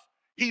love.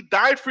 He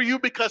died for you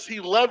because he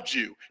loved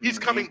you. He's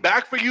coming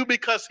back for you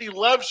because he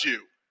loves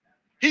you.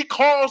 He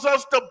calls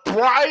us the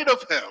bride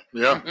of him.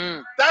 Yeah.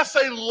 Mm-hmm. That's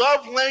a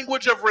love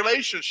language of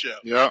relationship.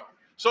 Yeah.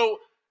 So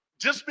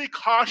just be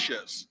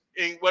cautious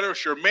in whether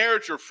it's your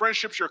marriage, your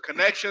friendships, your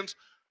connections,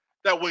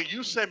 that when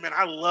you say, man,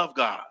 I love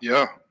God.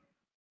 Yeah.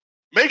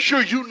 Make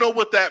sure you know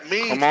what that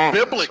means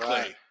biblically.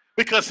 Right.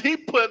 Because he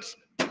puts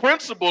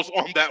principles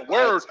on that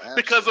word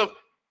because of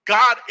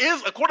God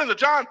is, according to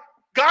John,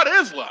 God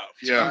is love.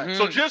 Yeah. Mm-hmm.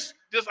 So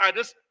I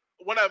just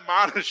want to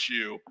admonish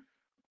you,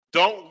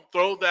 don't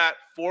throw that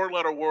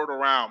 4-letter word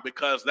around,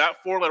 because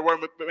that 4-letter word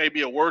may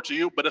be a word to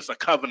you, but it's a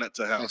covenant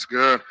to him. That's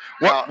good.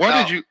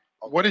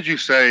 What did you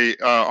say?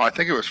 I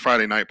think it was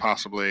Friday night,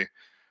 possibly,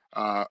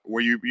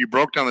 where you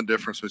broke down the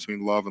difference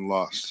between love and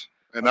lust,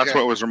 and that's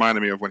what was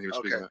reminding me of when he was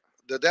speaking.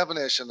 The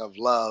definition of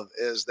love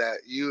is that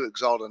you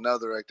exalt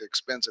another at the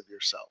expense of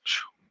yourself.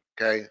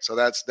 Okay, so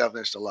that's the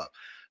definition of love.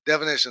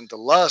 Definition to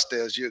lust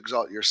is you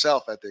exalt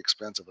yourself at the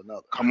expense of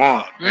another. Come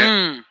on,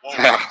 man.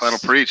 Yeah, that'll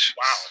preach.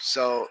 Wow.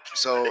 So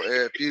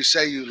if you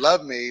say you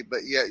love me,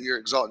 but yet you're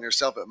exalting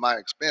yourself at my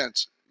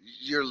expense,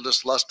 you're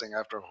just lusting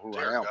after who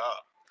I am.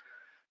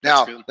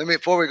 Now,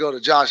 before we go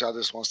to Josh, I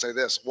just want to say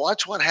this.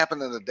 Watch what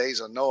happened in the days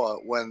of Noah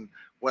when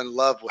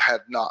love had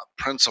not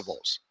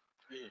principles.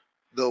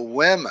 The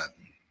women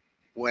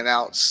went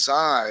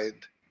outside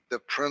the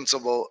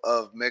principle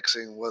of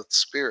mixing with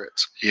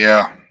spirits.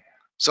 Yeah.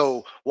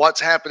 So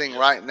what's happening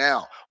right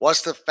now?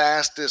 What's the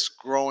fastest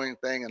growing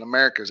thing in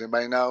America? Does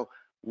anybody know?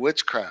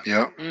 Witchcraft.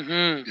 Yeah.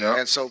 Mm-hmm. Yeah.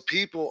 And so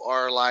people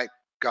are like,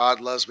 God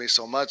loves me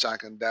so much, I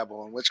can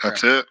dabble in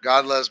witchcraft. That's it.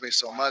 God loves me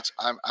so much,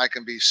 I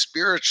can be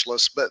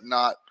spiritualist, but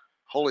not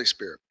Holy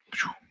Spirit.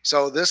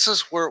 So this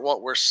is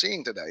what we're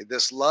seeing today.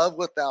 This love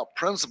without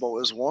principle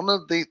is one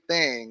of the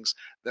things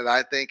that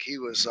I think he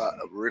was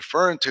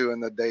referring to in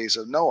the days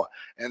of Noah.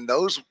 And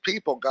those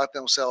people got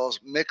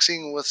themselves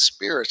mixing with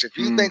spirits. If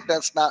you think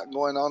that's not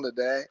going on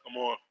today, come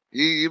on,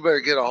 you better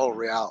get a whole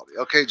reality.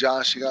 Okay,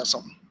 Josh, you got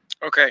something?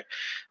 Okay,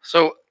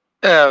 so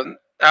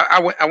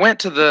I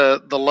went to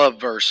the love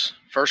verse,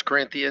 1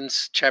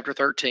 Corinthians chapter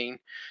 13,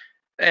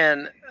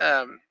 and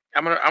I'm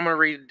gonna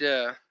read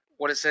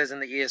what it says in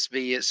the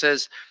ESV. It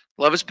says,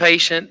 Love is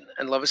patient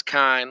and love is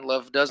kind.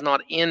 Love does not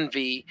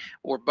envy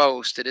or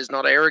boast. It is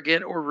not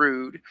arrogant or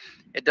rude.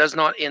 It does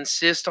not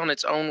insist on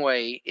its own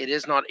way. It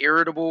is not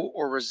irritable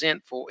or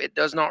resentful. It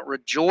does not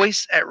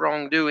rejoice at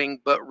wrongdoing,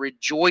 but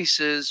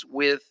rejoices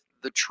with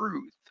the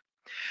truth.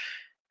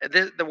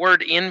 The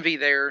word envy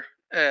there,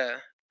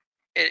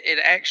 it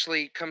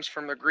actually comes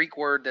from the Greek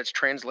word that's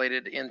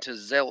translated into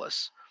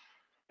zealous.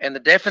 And the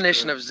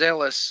definition of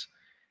zealous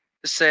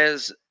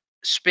says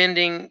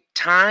spending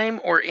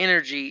time or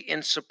energy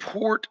in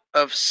support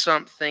of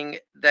something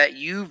that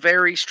you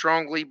very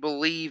strongly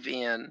believe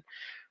in.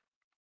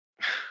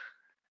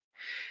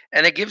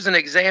 And it gives an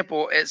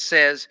example. It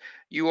says,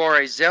 you are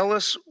a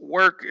zealous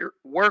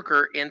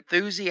worker,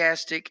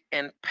 enthusiastic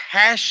and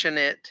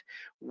passionate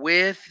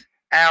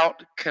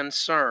without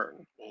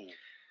concern.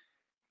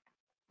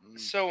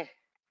 So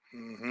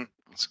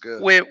that's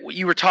good.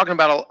 You were talking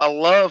about a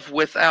love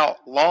without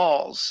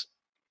laws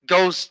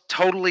goes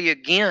totally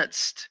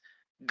against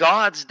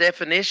God's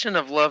definition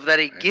of love that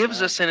He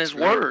gives us in His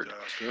Word.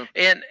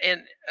 And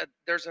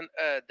there's in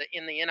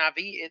the NIV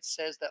it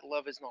says that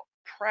love is not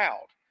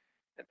proud.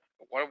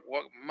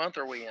 What month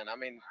are we in? I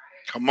mean,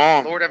 come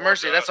on, Lord have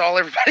mercy. That's all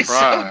everybody's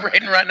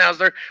celebrating right now.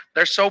 Is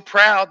they're so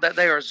proud that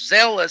they are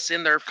zealous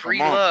in their free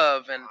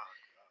love,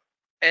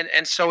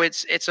 and so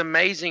it's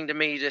amazing to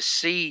me to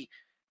see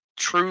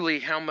truly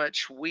how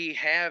much we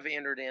have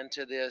entered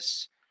into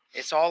this.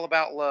 It's all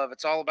about love.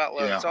 It's all about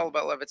love. It's all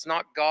about love. It's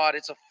not God.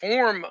 It's a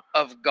form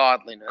of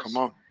godliness. Come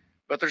on.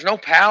 But there's no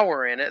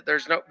power in it.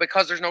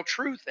 Because there's no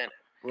truth in it.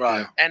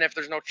 Right. And if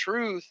there's no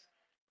truth,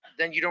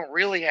 then you don't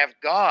really have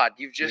God.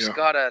 You've just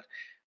got a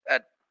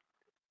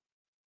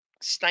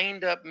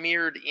stained up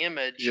mirrored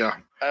image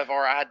of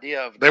our idea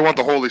of God. They want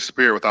the Holy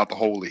Spirit without the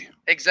holy.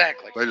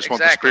 Exactly. They just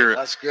want the Spirit.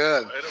 That's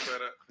good. Wait a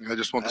minute. They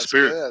just want the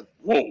Spirit. Good.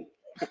 Whoa.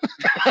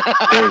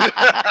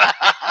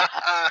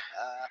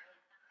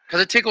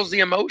 Because it tickles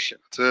the emotion.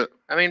 That's it.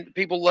 I mean,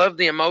 people love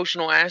the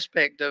emotional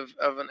aspect of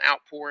an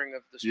outpouring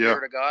of the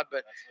Spirit of God,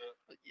 but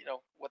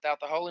without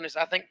the holiness,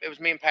 I think it was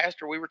me and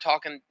Pastor. We were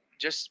talking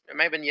it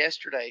may have been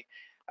yesterday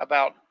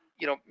about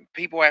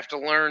people have to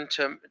learn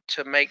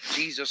to make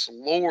Jesus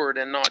Lord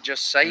and not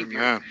just Savior.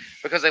 Amen.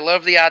 Because they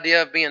love the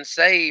idea of being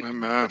saved,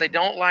 Amen. but they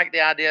don't like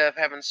the idea of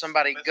having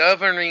somebody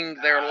governing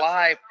their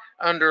life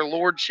under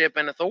lordship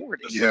and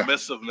authority. The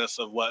submissiveness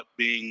of what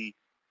being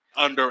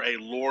under a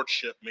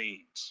lordship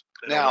means.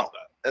 Now,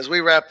 as we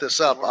wrap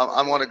this up,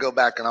 I want to go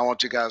back and I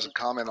want you guys to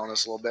comment on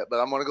this a little bit, but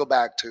I'm going to go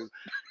back to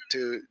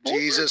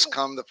Jesus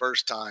come the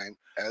first time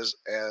as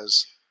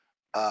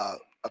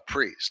a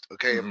priest.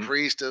 Okay, a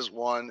priest is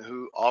one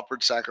who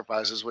offered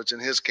sacrifices, which in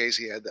his case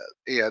he had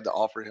to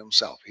offer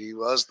himself. He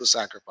was the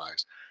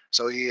sacrifice,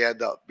 so he had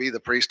to be the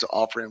priest to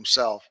offer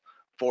himself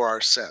for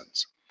our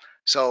sins.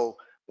 So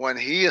when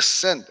he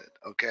ascended,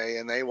 okay,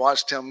 and they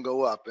watched him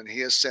go up, and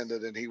he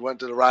ascended, and he went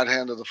to the right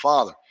hand of the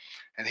Father,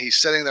 and he's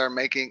sitting there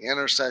making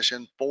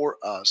intercession for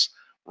us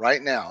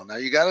right now. Now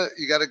you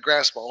gotta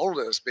grasp a hold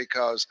of this,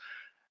 because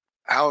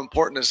how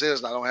important this is,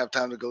 and I don't have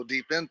time to go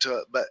deep into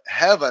it, but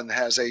heaven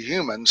has a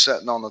human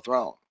sitting on the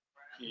throne.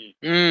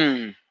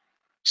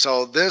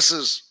 So this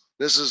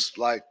is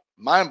like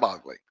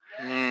mind-boggling,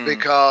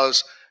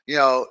 because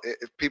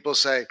if people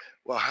say,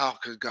 well, how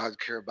could God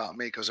care about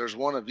me? Because there's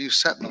one of you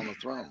sitting on the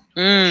throne.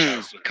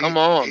 Come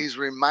on. He's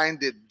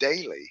reminded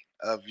daily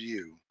of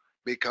you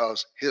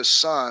because his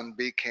son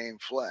became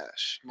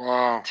flesh.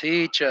 Wow.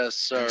 Teach us,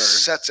 sir. He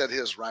sits at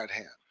his right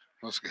hand.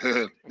 That's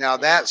good. Now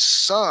that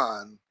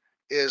son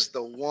is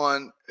the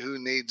one who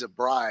needs a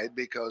bride,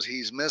 because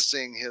he's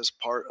missing his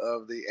part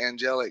of the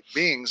angelic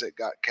beings that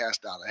got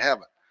cast out of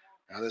heaven.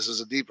 Now this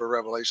is a deeper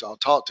revelation I'll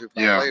talk to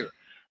about later.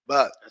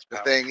 But the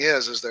thing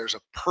is there's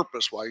a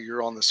purpose why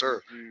you're on this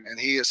earth. And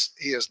he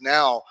is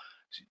now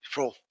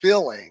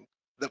fulfilling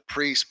the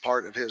priest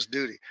part of his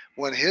duty.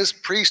 When his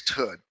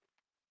priesthood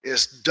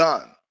is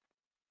done,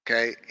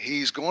 okay,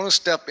 he's going to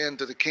step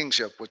into the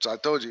kingship, which I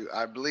told you,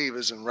 I believe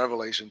is in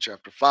Revelation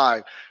chapter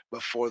 5,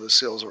 before the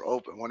seals are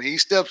open. When he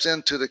steps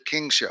into the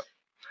kingship,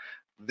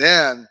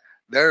 then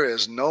there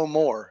is no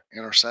more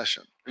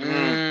intercession.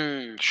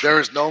 There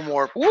is no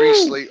more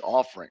priestly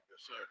offering.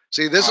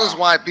 See, this is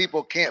why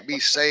people can't be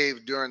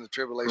saved during the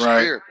tribulation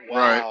period.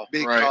 Right.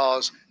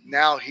 Because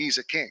now he's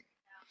a king.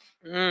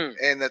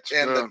 And the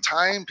good.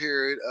 time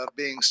period of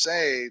being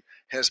saved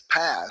has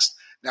passed.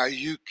 Now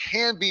you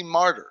can be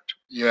martyred.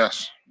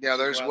 Yes. Now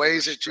there's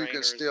ways that you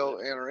can still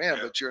enter in,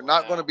 but you're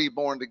not going to be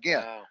born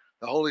again.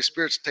 The Holy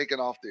Spirit's taken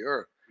off the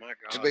earth. My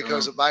God.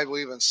 Because the Bible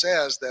even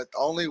says that the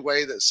only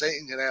way that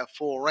Satan can have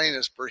full reign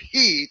is for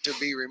he to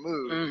be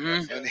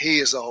removed, and he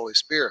is the Holy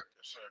Spirit.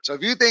 So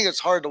if you think it's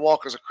hard to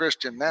walk as a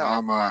Christian now,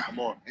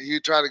 and you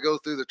try to go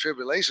through the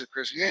tribulation,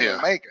 Christian, you ain't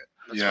gonna make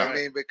it. I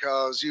mean,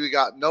 because you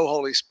got no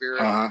Holy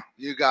Spirit,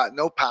 you got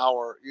no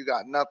power, you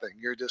got nothing.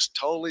 You're just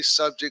totally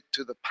subject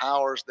to the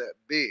powers that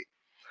be.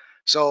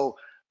 So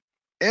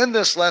in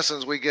this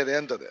lessons, we get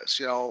into this.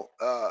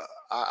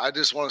 I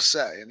just want to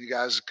say, and you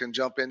guys can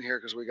jump in here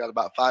because we got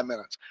about 5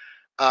 minutes.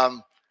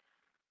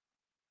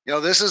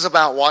 This is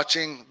about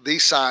watching the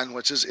sign,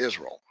 which is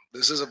Israel.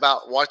 This is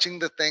about watching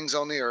the things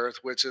on the earth,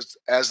 which is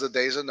as the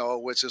days of Noah,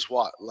 which is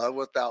what? Love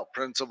without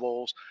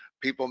principles,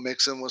 people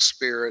mixing with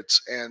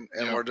spirits, and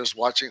Yeah. we're just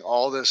watching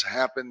all this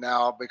happen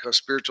now because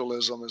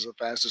spiritualism is the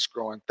fastest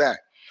growing thing.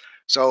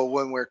 So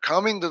when we're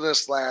coming to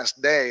this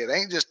last day, it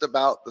ain't just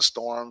about the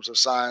storms, the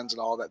signs, and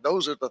all that.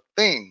 Those are the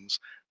things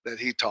that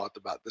he talked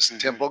about. This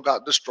temple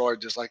got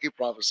destroyed just like he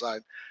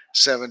prophesied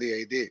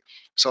 70 AD.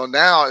 So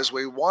now as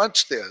we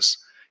watch this,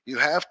 you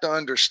have to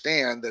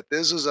understand that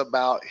this is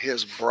about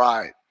his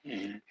bride.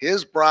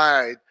 His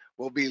bride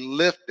will be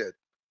lifted,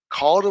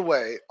 called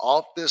away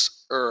off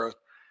this earth,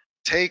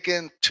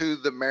 taken to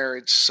the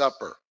marriage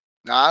supper.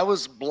 Now, I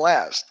was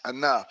blessed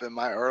enough in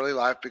my early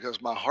life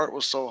because my heart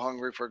was so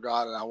hungry for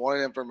God and I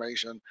wanted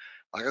information.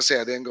 Like I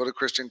said, I didn't go to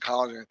Christian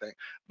college or anything,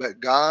 but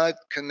God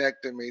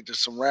connected me to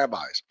some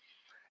rabbis.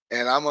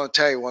 And I'm going to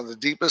tell you, one of the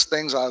deepest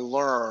things I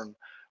learned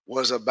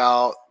was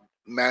about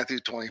Matthew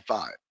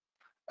 25,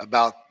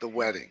 about the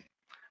wedding.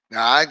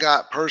 Now, I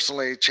got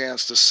personally a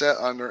chance to sit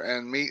under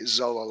and meet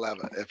Zola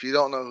Levitt. If you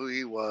don't know who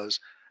he was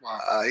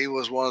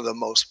one of the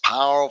most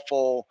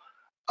powerful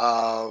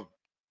uh,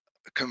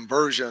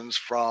 conversions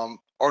from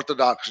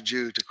Orthodox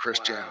Jew to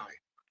Christianity.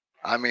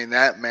 Wow. I mean,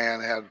 that man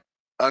had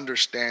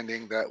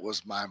understanding that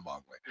was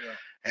mind-boggling. Yeah.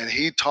 And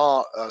he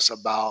taught us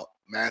about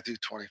Matthew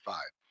 25.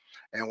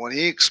 And when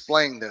he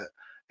explained it,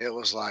 it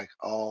was like,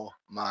 oh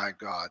my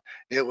God.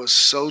 It was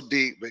so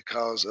deep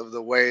because of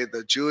the way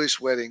the Jewish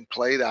wedding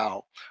played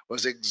out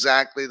was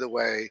exactly the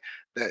way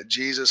that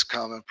Jesus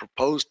come and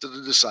proposed to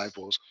the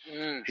disciples.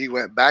 He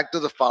went back to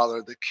the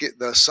father.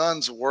 The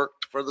sons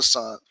worked for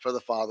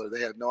the father. They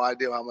had no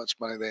idea how much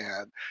money they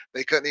had.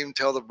 They couldn't even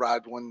tell the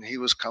bride when he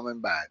was coming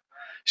back.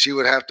 She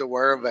would have to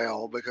wear a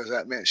veil because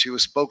that meant she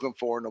was spoken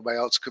for. Nobody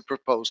else could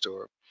propose to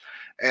her.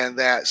 And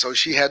that, so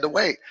she had to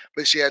wait,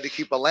 but she had to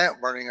keep a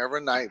lamp burning every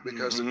night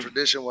because the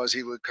tradition was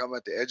he would come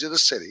at the edge of the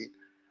city.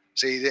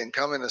 See, he didn't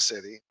come in the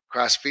city.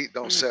 Christ's feet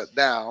don't sit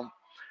down,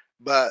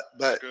 but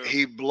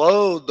he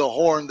blowed the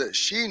horn that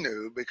she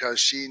knew because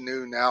she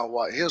knew now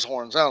what his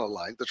horn sounded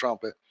like, the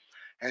trumpet,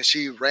 and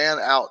she ran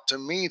out to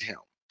meet him,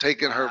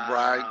 taking her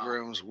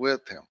bridegrooms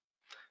with him.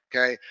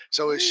 Okay,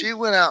 so as she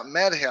went out and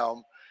met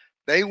him,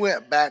 they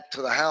went back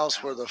to the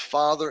house where the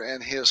father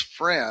and his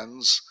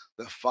friends,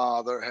 the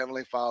Father,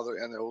 Heavenly Father,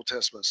 and the Old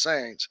Testament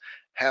saints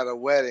had a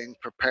wedding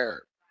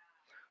prepared.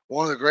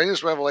 One of the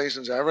greatest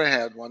revelations I ever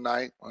had one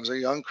night when I was a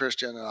young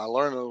Christian and I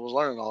was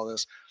learning all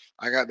this.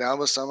 I got down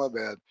beside my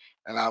bed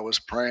and I was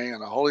praying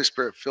and the Holy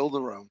Spirit filled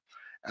the room.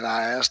 And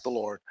I asked the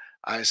Lord,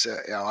 I said,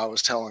 I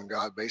was telling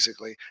God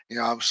basically,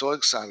 I'm so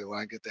excited when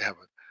I get to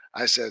heaven.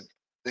 I said,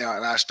 and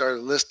I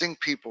started listing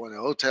people in the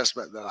Old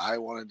Testament that I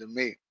wanted to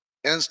meet.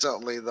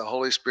 Instantly, the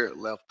Holy Spirit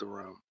left the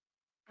room.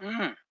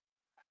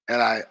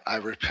 And I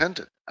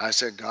repented. I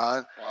said,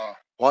 God,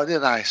 what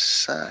did I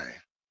say?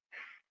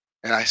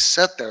 And I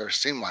sat there, it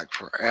seemed like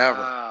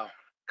forever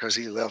because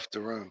he left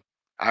the room.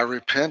 I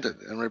repented.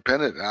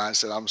 And I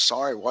said, I'm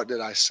sorry. What did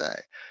I say?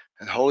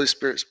 And the Holy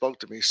Spirit spoke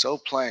to me so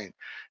plain.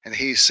 And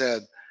he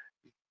said,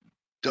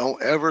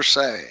 don't ever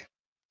say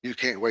you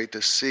can't wait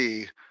to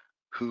see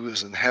who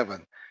is in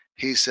heaven.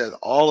 He said,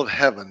 all of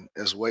heaven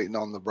is waiting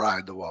on the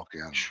bride to walk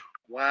in.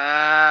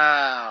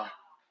 Wow.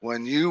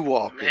 When you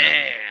walk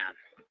in,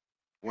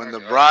 when the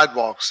bride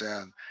walks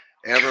in,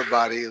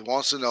 everybody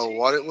wants to know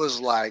what it was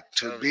like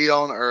to be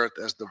on earth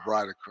as the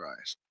bride of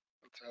Christ.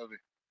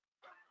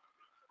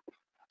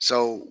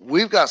 So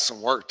we've got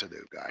some work to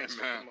do, guys,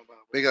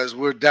 because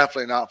we're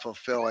definitely not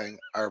fulfilling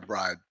our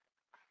bride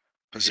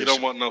position. You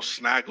don't want no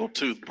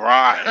snaggletooth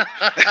bride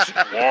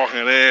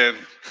walking in.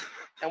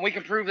 And we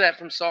can prove that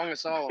from Song of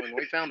Solomon.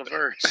 We found a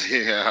verse.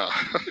 Yeah.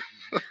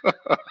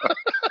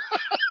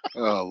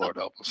 Oh, Lord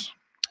help us.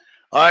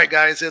 All right,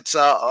 guys, it's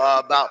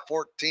about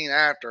 14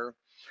 after,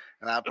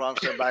 and I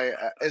promised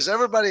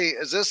everybody,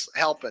 is this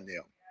helping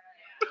you?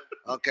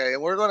 Okay,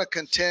 and we're going to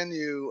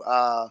continue,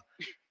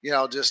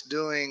 just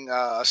doing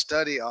a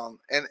study on,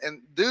 and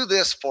do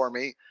this for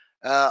me.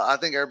 I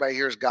think everybody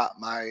here's got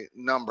my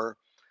number.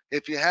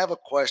 If you have a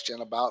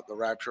question about the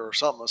rapture or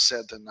something was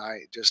said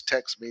tonight, just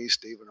text me,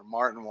 Stephen or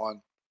Martin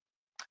one,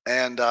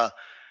 and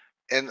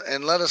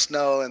let us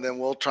know, and then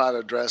we'll try to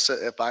address it.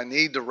 If I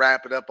need to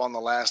wrap it up on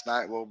the last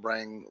night, we'll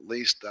bring at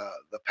least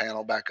the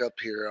panel back up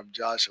here.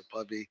 Josh will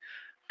probably be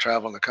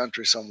traveling the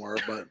country somewhere,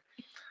 but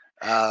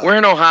we're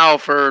in Ohio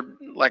for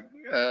like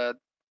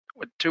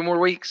 2 more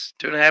weeks,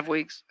 2.5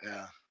 weeks.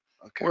 Yeah.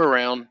 Okay. We're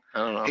around. I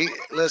don't know.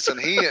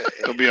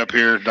 He'll be up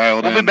here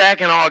dialed in. We'll be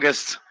back in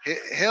August.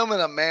 Him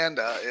and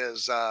Amanda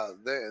is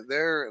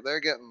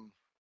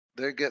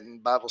they're getting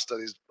Bible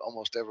studies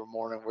almost every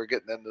morning. We're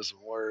getting into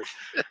some word,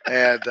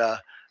 and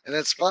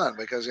it's fun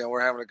because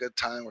we're having a good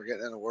time. We're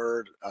getting into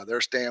word. They're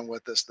staying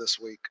with us this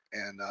week,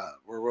 and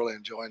we're really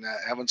enjoying that,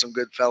 having some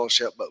good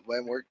fellowship. But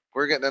when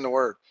we're getting into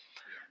word,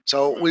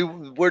 so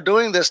we're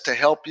doing this to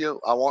help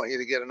you. I want you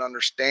to get an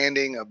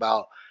understanding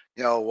about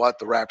what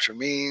the rapture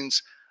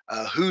means,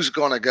 who's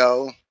going to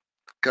go,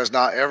 because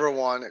not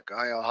everyone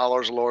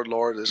hollers Lord,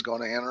 Lord is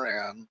going to enter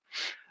in.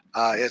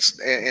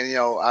 And you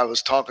know, I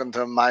was talking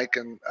to Mike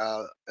and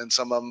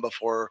some of them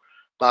before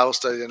Bible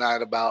study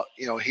tonight about,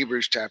 you know,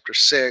 Hebrews chapter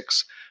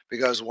 6,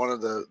 because one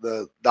of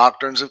the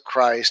doctrines of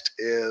Christ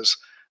is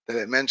that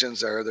it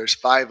mentions there's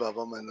 5 of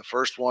them, and the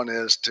first one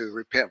is to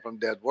repent from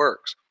dead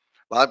works.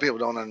 A lot of people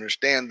don't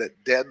understand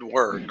that dead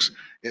works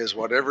is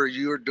whatever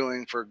you are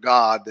doing for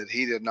God that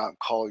He did not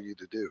call you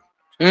to do.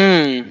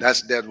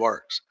 That's dead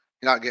works.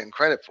 You're not getting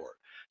credit for it.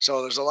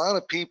 So there's a lot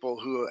of people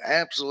who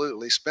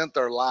absolutely spent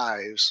their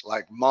lives,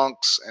 like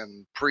monks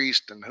and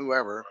priests and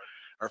whoever,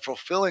 are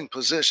fulfilling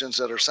positions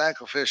that are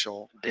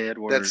sacrificial. Dead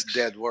works. That's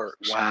dead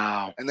works.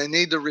 Wow. And they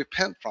need to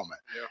repent from it.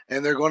 Yeah.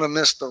 And they're going to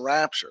miss the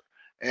rapture.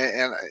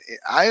 And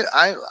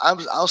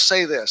I'll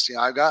say this. You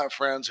know, I've got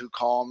friends who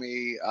call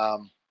me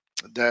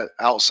that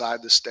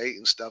outside the state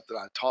and stuff that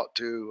I talk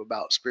to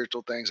about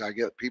spiritual things. I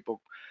get people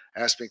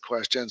ask me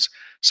questions.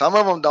 Some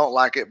of them don't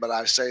like it, but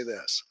I say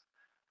this.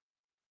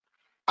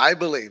 I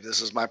believe,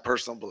 this is my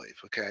personal belief,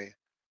 okay?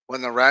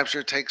 When the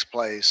rapture takes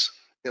place,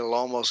 it'll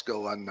almost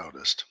go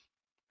unnoticed.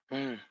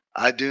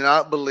 I do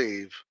not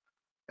believe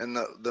in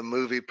the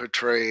movie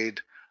portrayed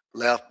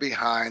Left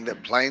Behind,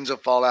 that planes will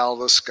fall out of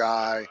the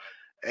sky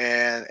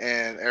and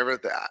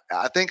everything.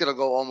 I think it'll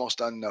go almost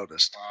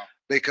unnoticed. Wow.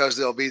 Because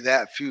there'll be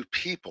that few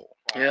people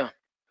Yeah.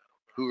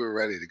 who are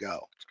ready to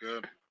go. It's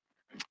good.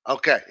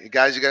 Okay, you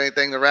guys, you got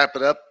anything to wrap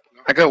it up?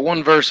 I got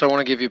one verse I want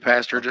to give you,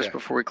 Pastor, just Okay.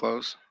 before we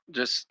close.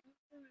 Just,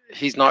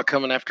 He's not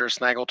coming after a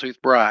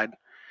snaggletooth bride.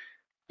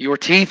 Your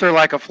teeth are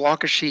like a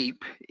flock of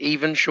sheep,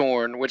 even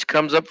shorn, which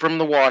comes up from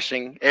the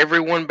washing.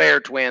 Everyone bear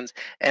twins,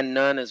 and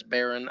none is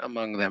barren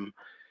among them.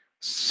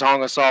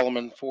 Song of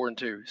Solomon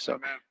 4:2. So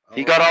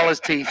he got all his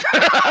teeth.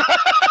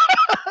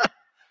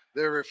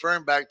 They're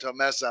referring back to a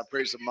message I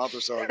preached a month or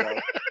so ago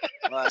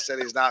when I said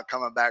he's not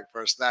coming back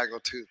for a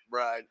snaggletooth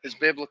bride. It's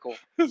biblical.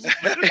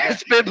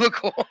 It's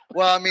biblical.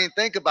 Well, I mean,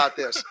 think about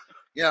this.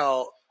 You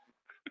know,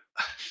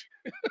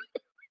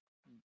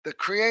 the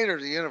creator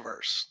of the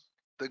universe,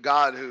 the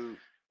God who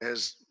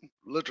has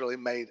literally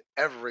made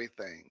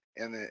everything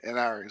in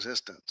our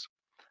existence,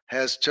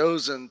 has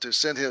chosen to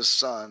send his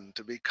son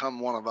to become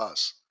one of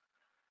us.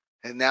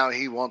 And now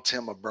he wants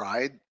him a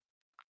bride.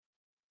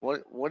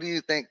 What do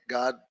you think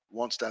God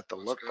wants that to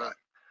look like?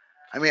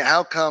 I mean,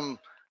 how come,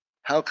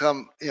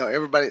 you know,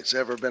 everybody that's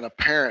ever been a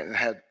parent and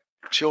had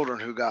children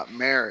who got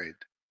married,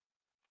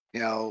 you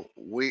know,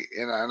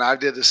 and I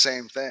did the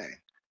same thing.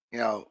 You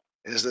know,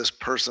 is this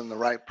person the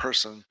right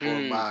person for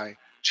my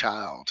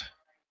child?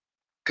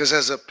 Because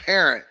as a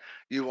parent,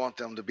 you want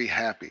them to be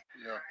happy.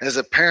 Yeah. As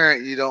a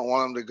parent, you don't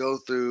want them to go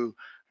through,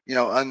 you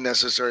know,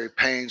 unnecessary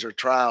pains or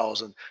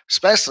trials, and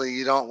especially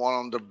you don't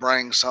want them to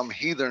bring some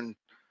heathen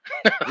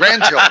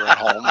grandchildren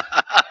home.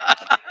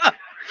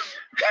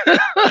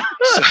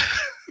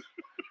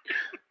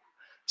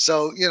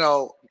 So you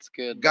know, It's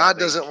good. God Bobby.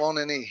 doesn't want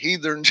any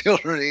heathen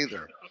children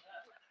either.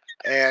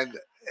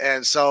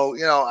 And so,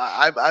 you know,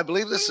 I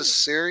believe this is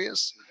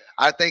serious.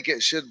 I think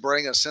it should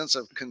bring a sense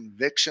of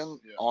conviction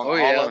on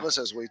all of us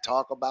as we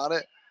talk about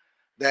it.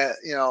 That,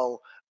 you know,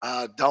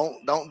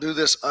 don't do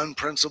this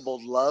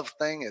unprincipled love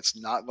thing. It's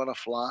not going to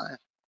fly.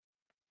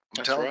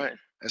 That's right.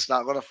 It's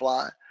not going to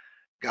fly.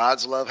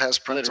 God's love has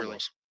principles.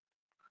 Literally.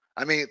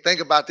 I mean,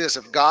 think about this.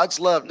 If God's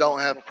love don't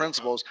have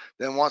principles,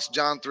 then what's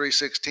John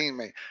 3:16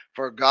 mean?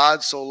 For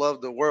God so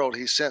loved the world,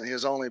 he sent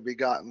his only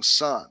begotten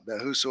son,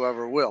 that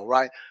whosoever will,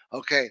 right?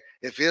 Okay,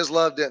 if his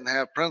love didn't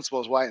have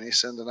principles, why didn't he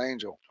send an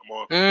angel? Come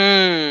on.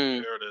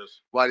 Mm. There it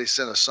is. Why did he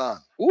send a son?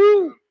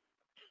 Woo.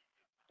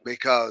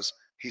 Because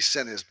he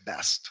sent his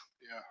best.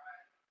 Yeah.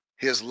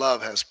 His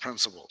love has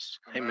principles.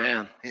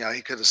 Amen. You know,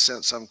 he could have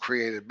sent some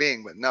created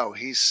being, but no,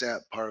 he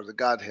sent part of the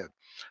Godhead.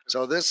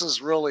 So this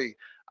is really,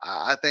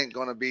 I think,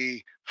 going to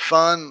be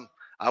fun.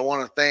 I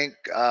want to thank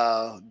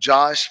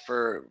Josh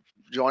for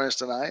joining us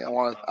tonight. I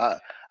want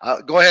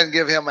to go ahead and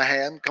give him a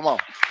hand. Come on.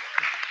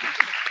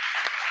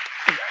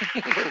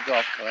 Little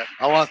golf clap.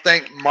 I want to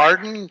thank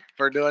Martin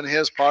for doing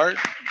his part.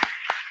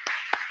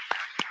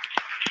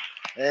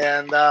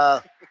 And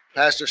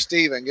Pastor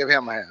Stephen, give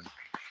him a hand.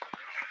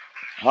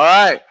 All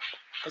right.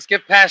 Let's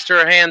give Pastor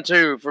a hand,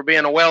 too, for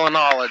being a well of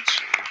knowledge.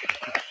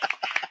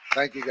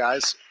 Thank you,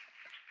 guys.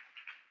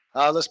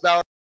 Let's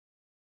bow.